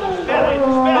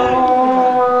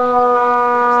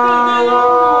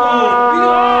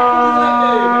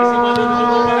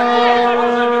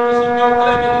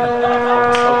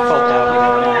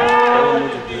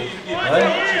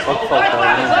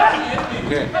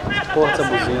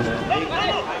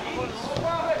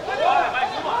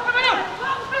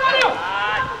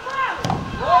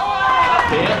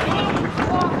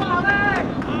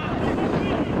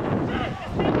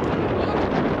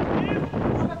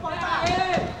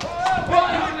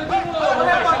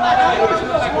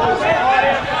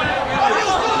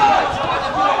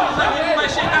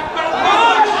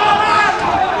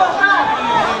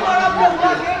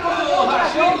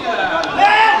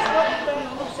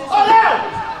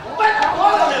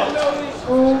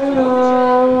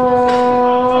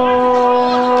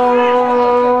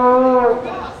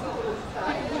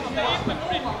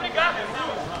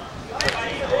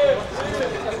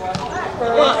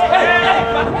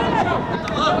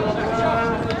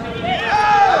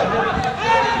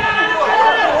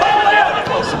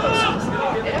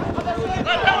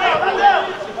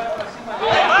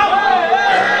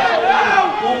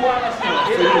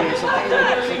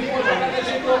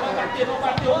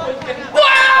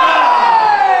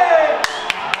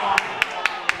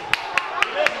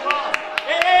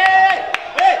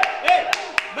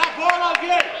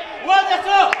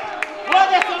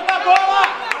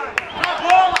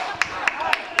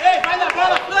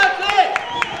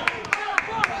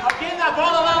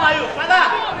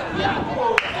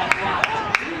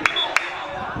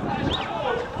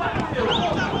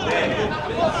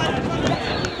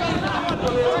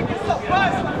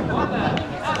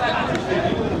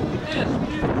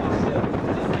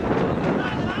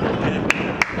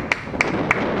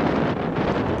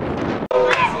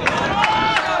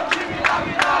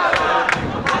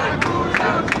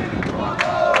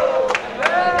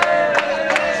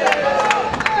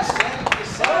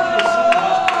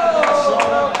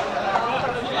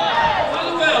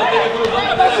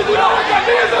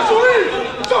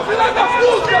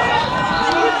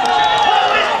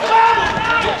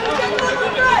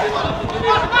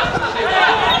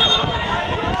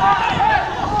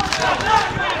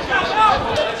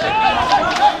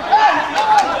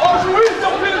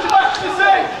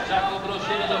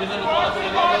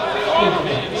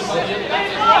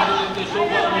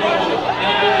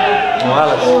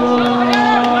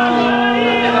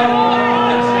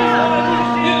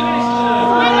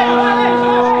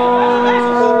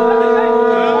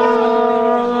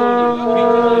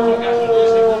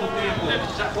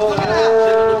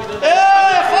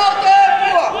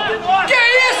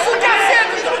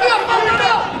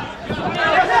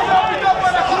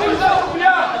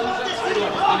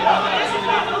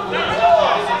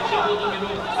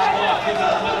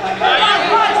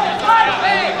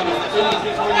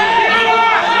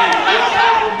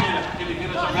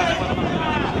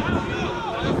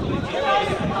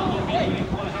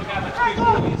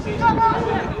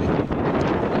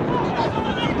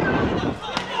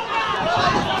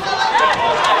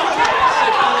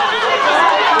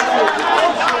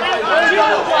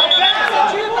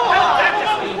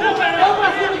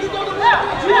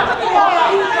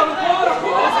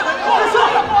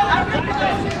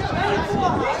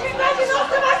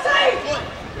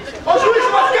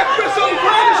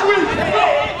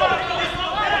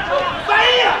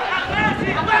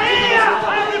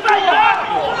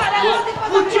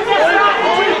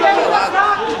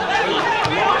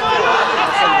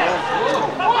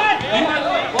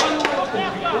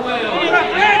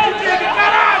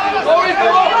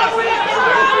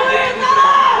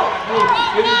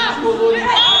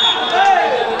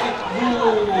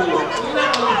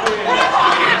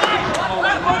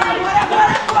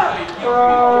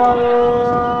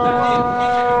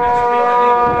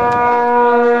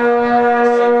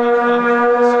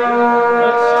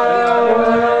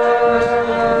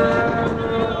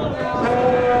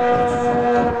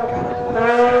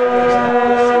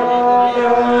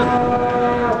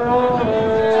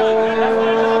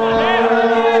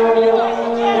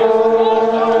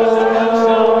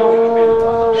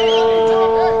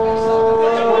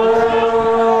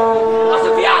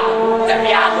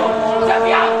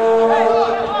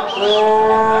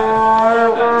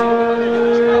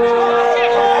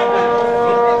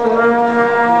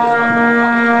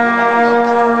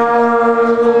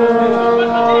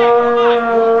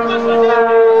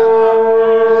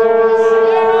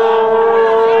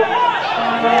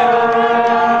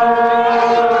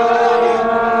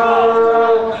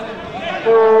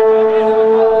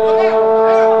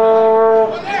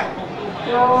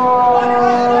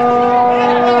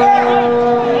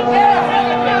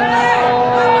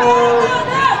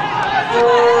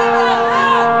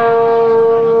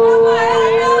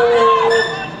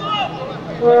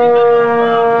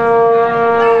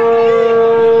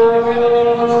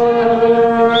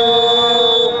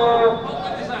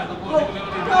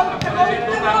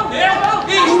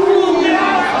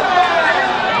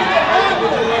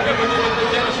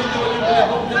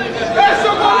 Esse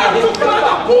é o goleiro, filho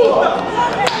da puta!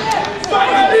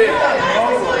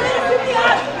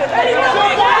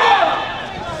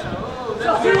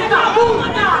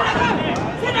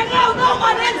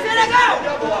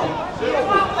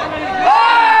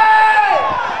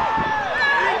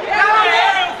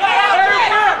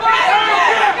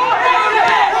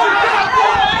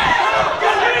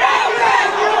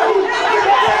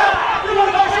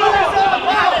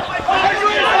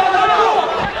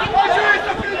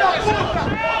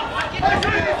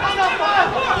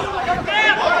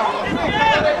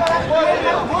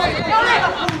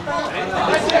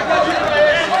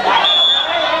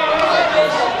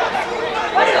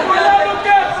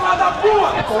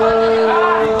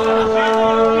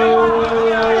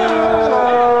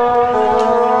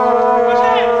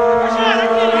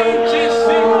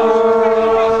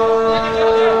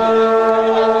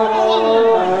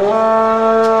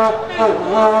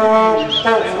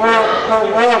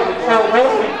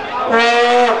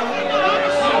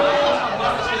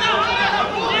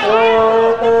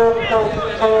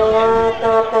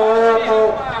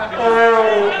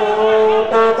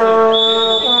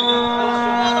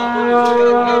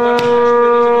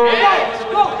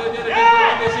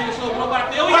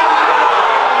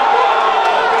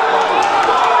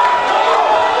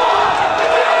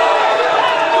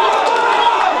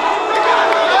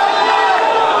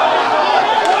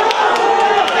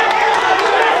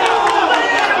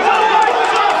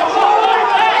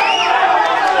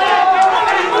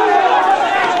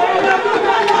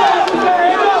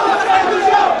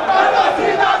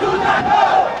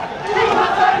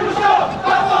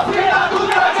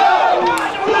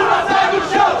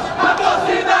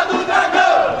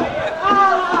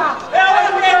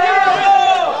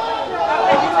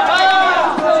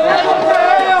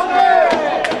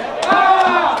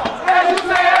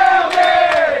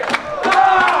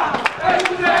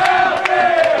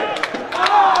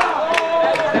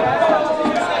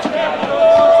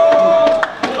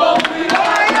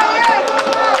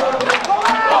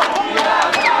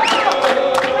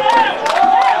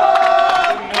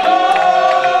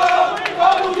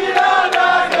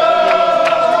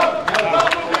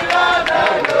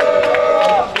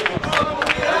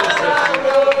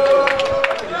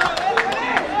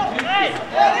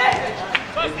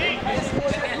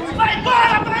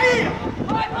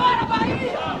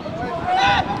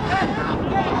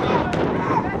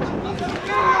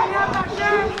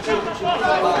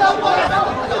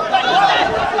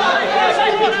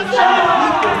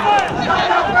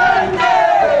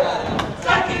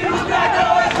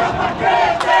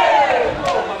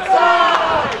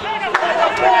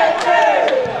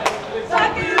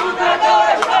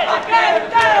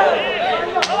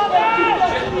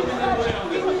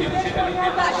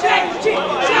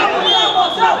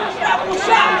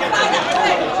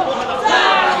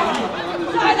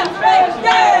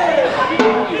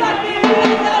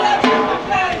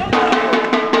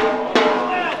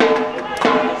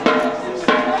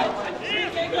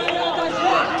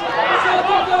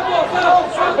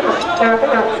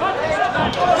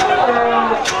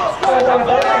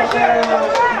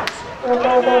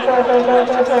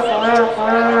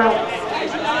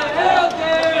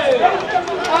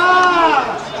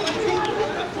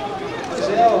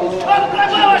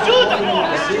 Ajuda, pô!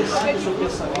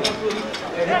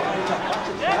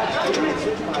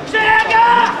 Chega!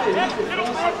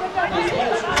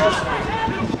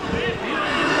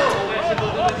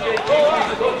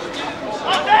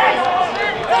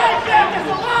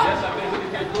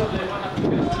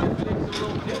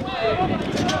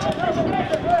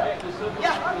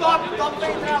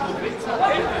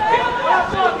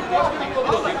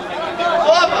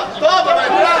 Toma, vai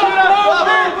entrar! Toma,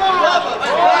 vai entrar!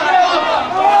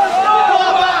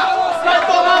 Vai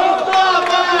tomar um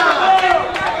toma!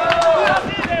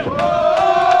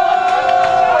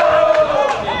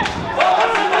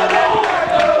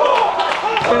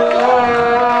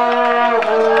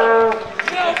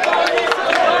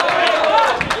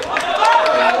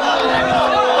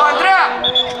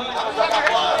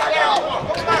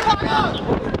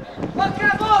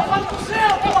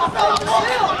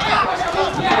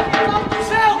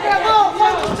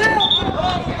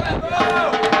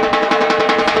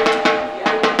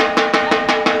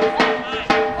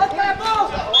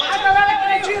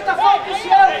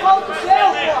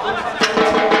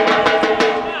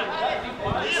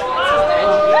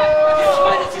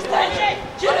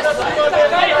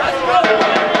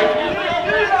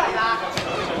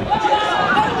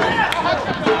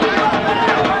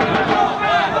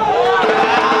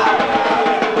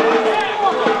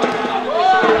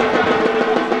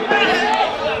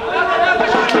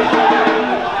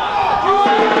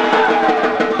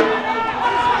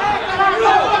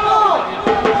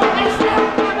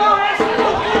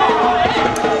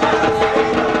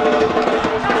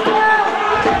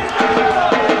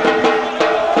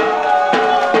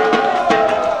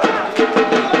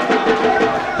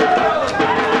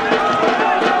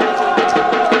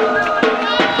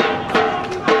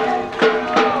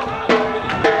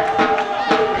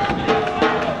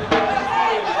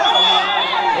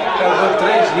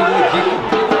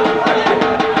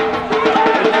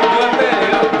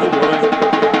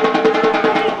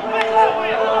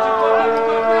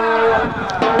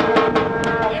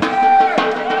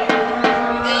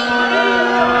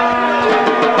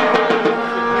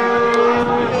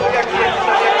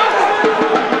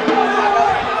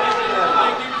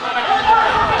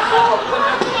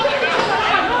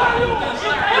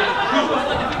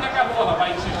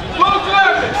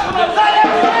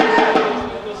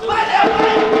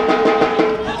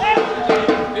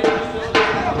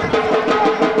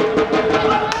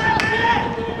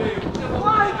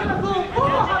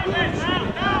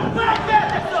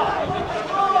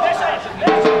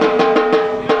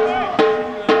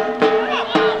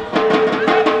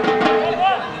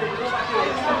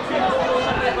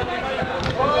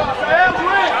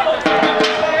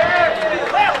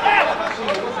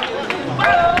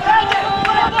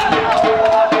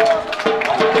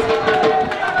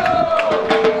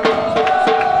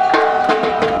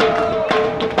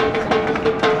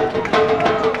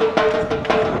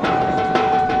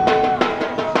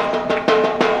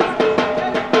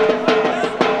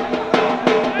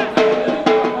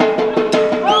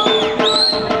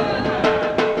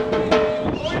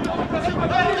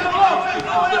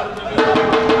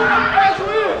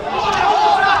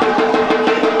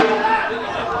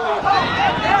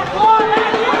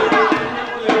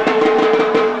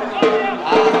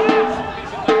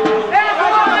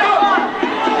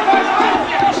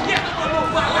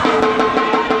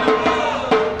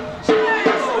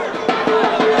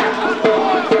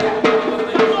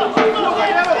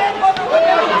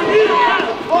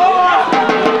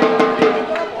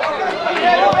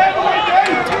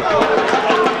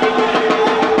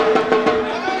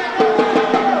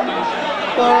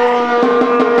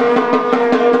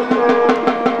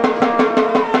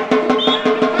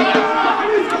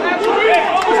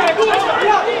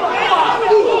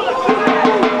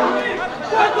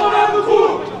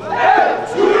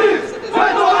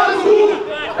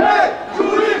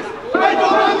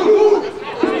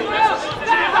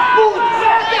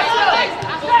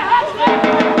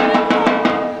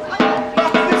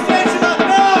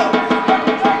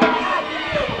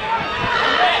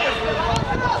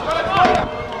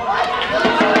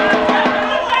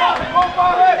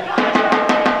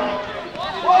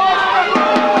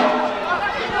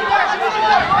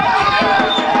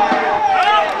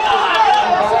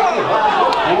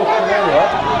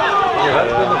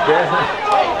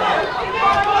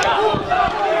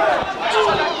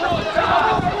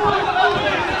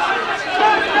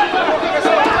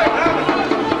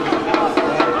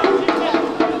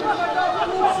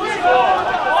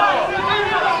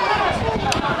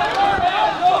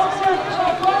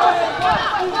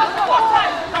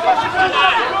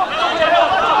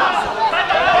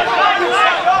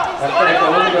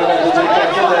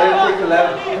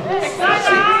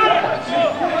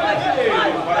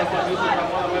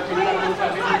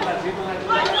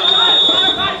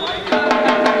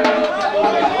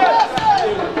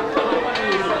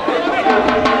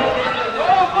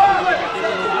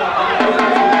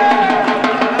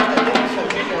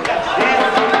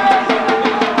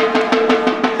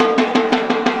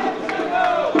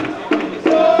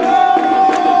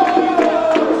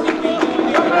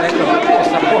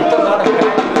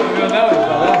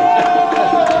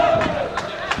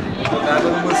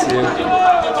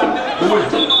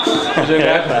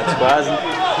 Jogar quase.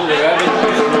 Jogar bem.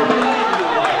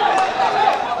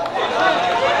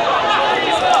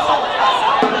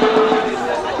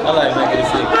 Olha lá, como é que ele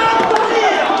fica.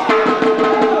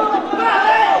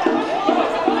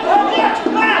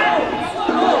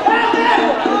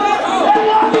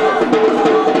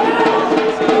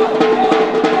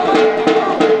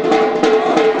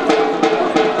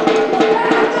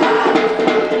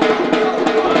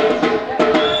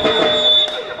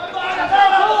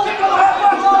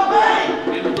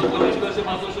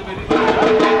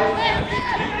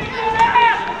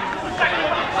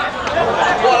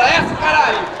 Bola essa,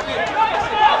 caralho!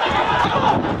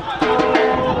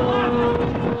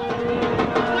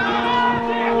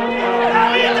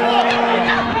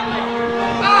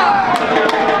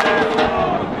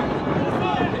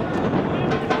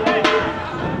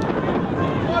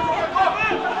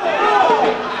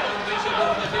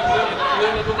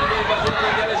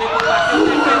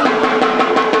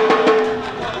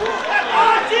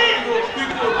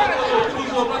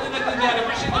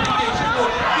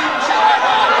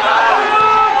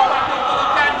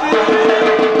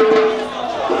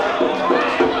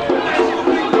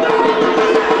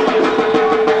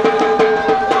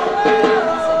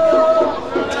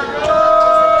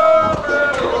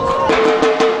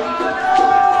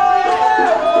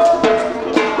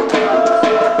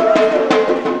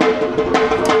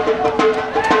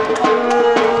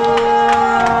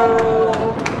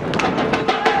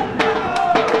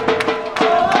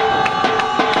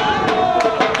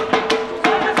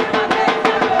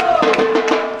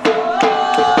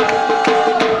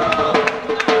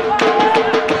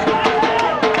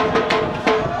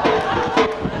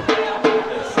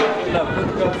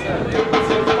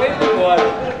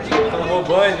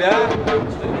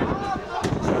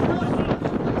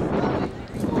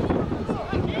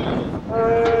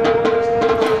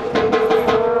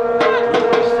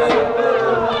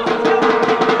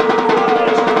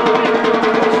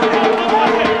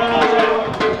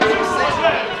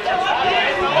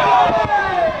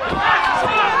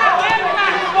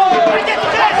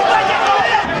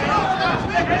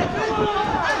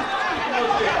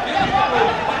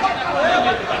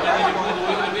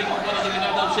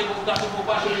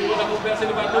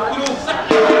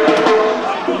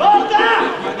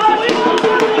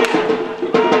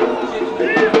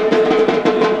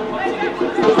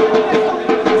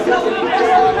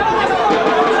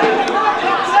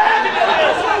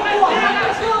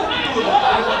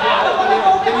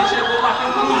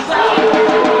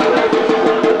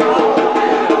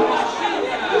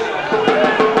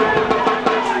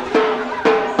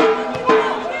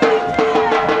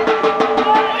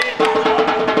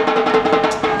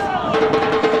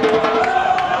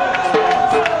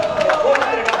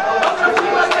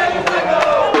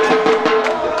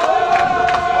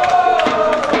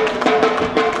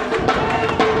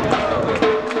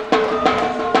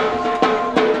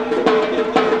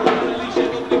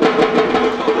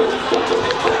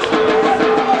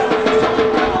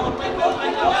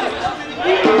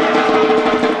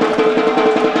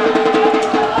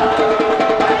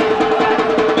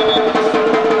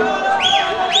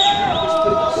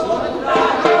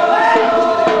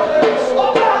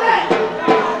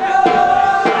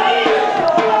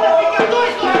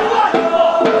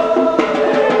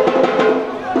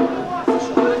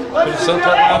 Santo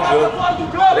vai ganhar o jogo.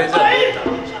 3 a 2.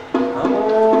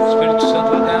 O Espírito Santo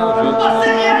vai ganhar o jogo.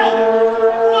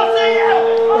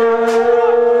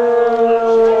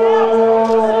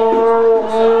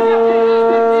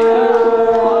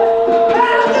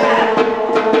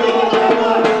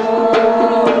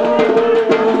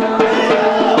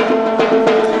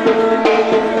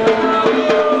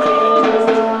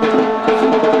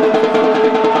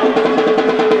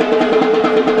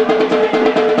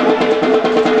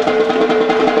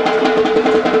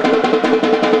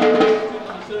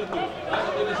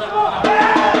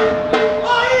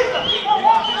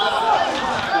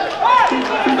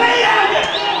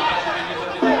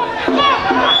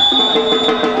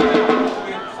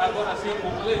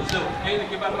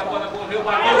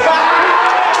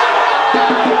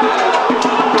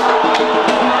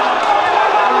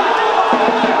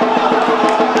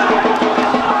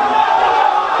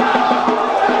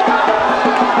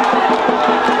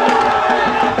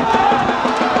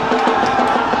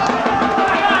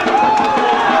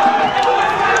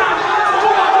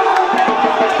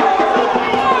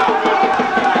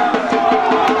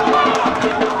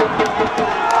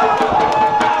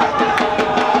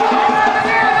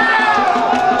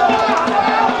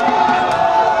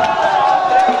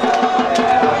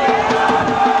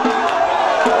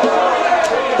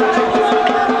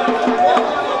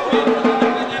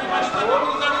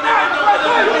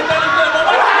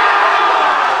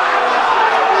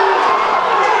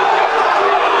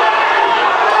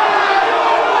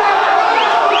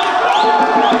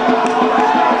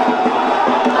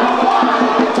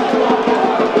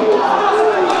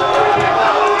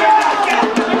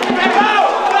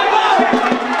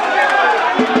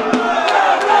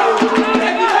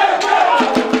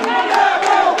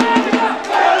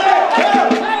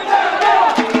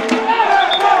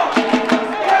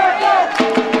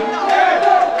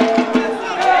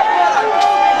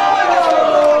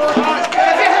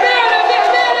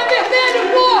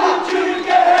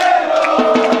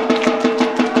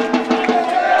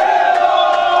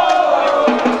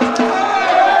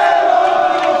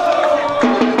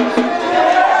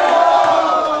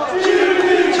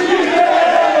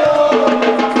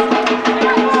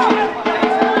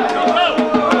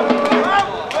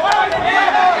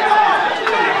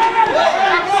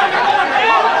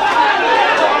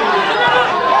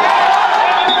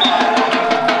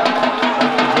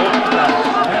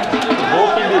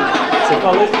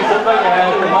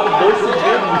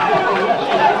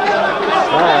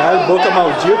 boca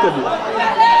maldita, bicho.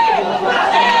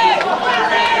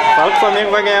 Fala que o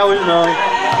Flamengo vai ganhar hoje não, hein?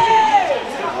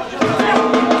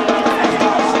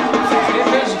 Quem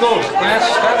fez gols?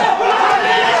 Conhece os caras?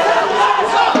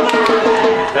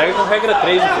 Pega com regra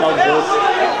 3 no final do jogo.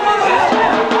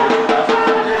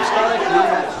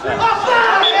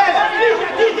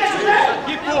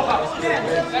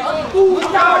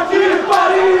 Puta que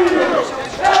pariu!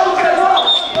 É o melhor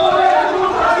goleiro do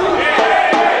Brasil!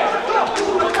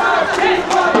 Puta que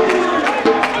pariu!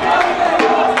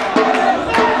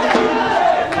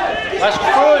 Acho que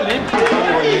foi o Olímpico,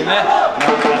 né?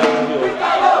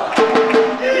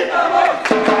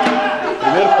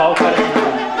 Primeiro pau, cara.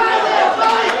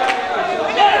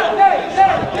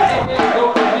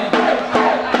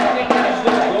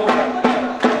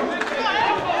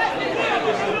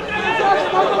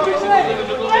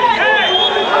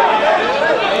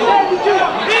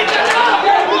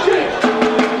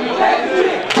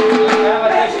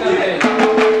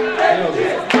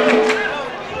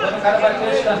 O cara bateu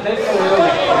o escanteio e foi o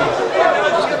Euller.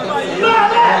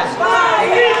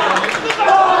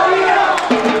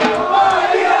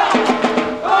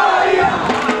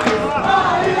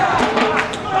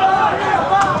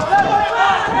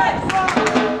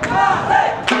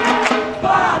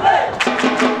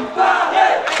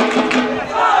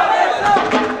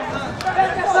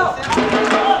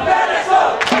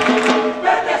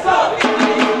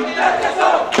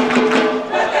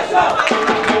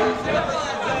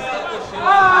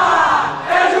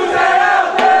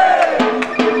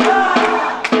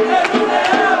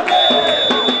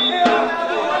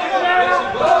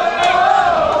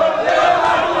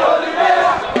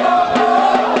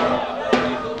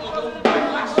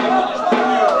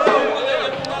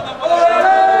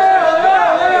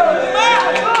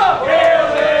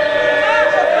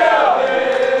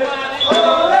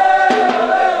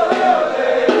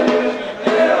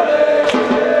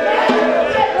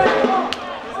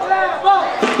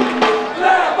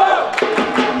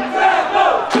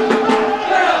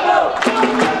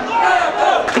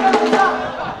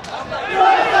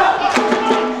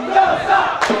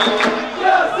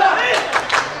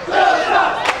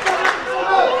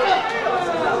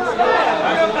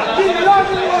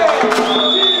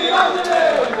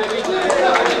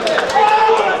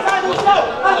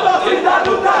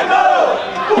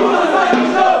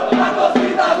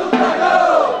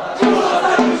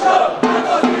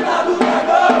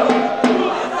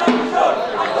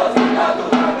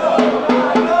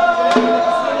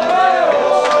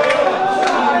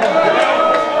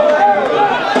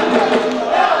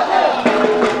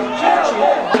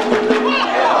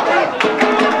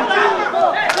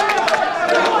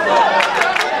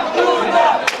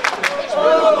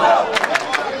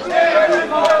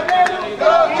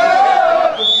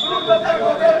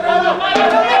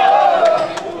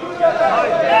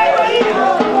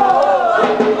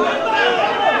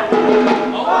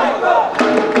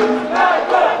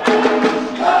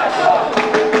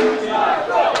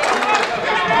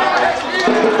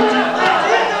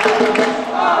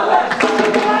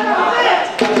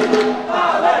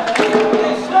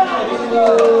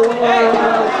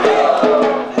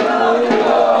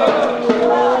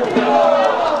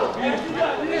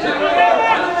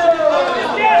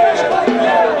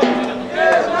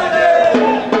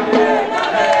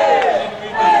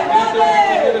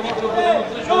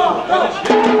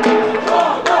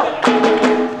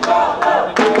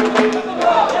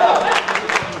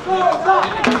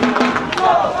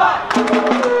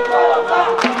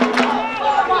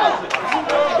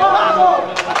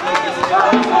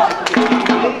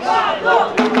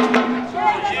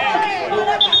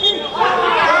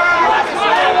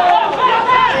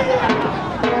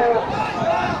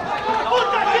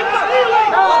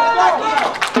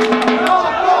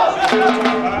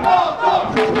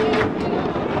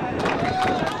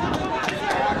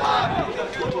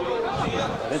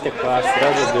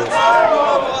 Graças a Deus.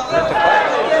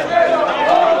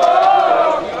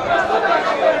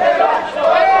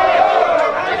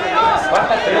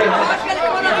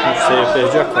 Não sei, eu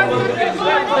perdi a conta.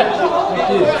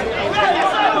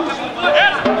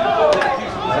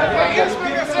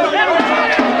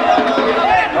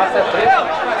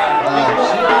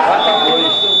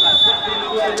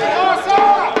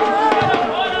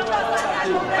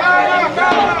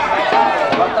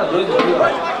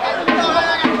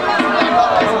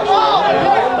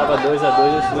 Tava 2 a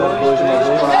 2, eles fizeram 2 de uma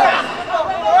vez.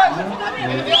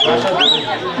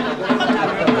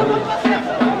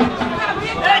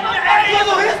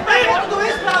 Tudo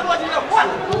isso, pelo amor de Deus!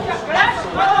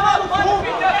 Vai tomar no cu!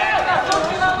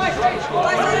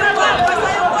 Vai sair o carro! Vai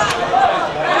sair o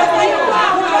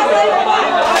carro! Vai sair o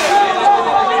carro!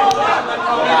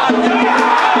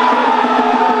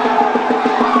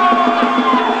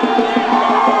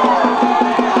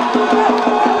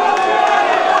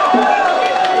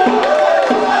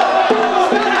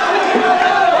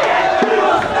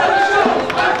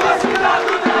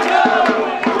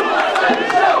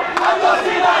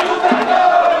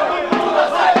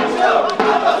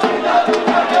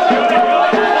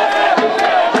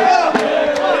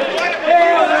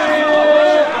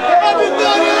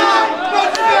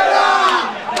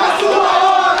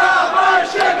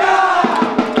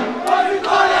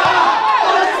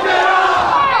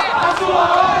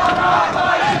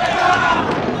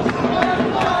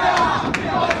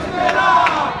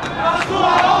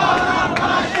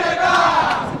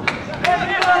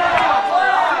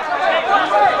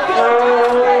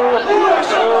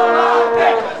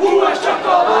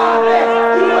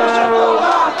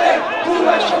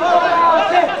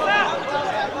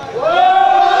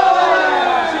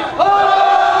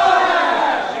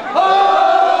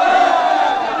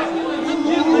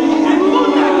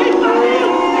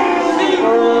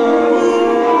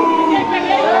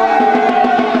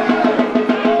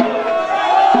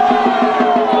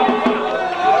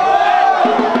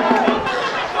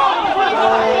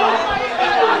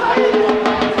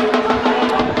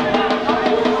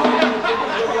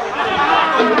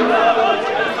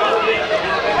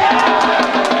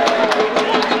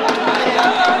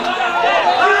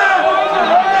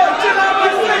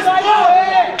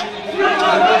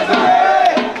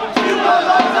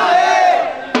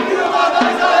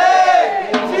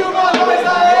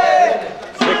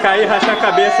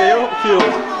 tio.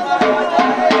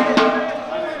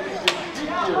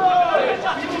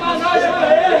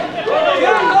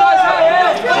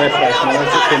 Flash, não vai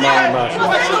se filmar lá embaixo.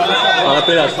 Fala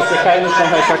pra ele, se você cair no chão e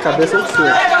rachar a cabeça, eu te sou.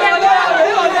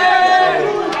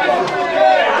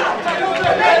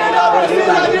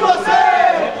 Precisa de você!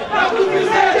 Tá com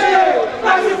Vicente!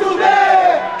 Vai se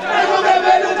fuder! Nego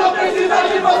vermelho não precisa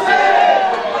de você!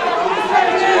 Tá com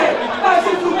Vicente! Vai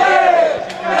se fuder!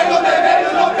 Nego vermelho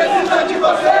não precisa de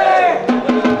você!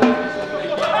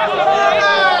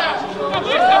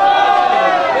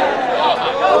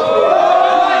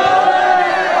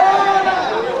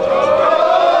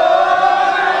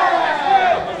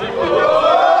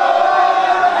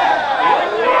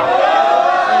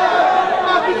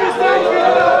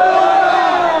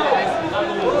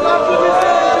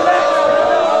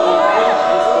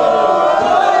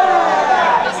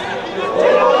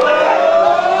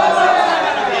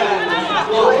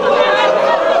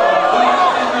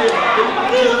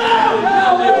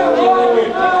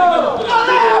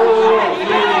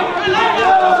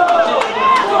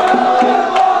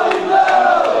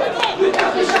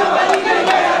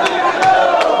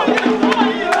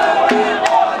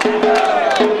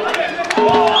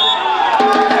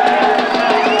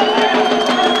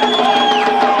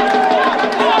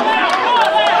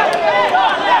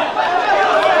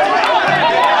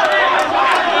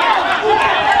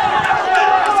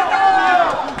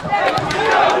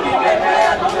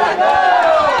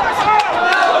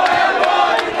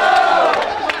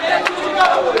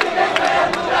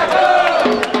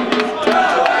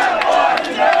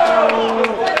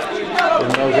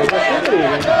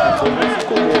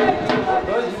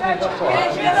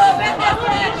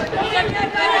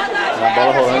 A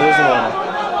bola rolando.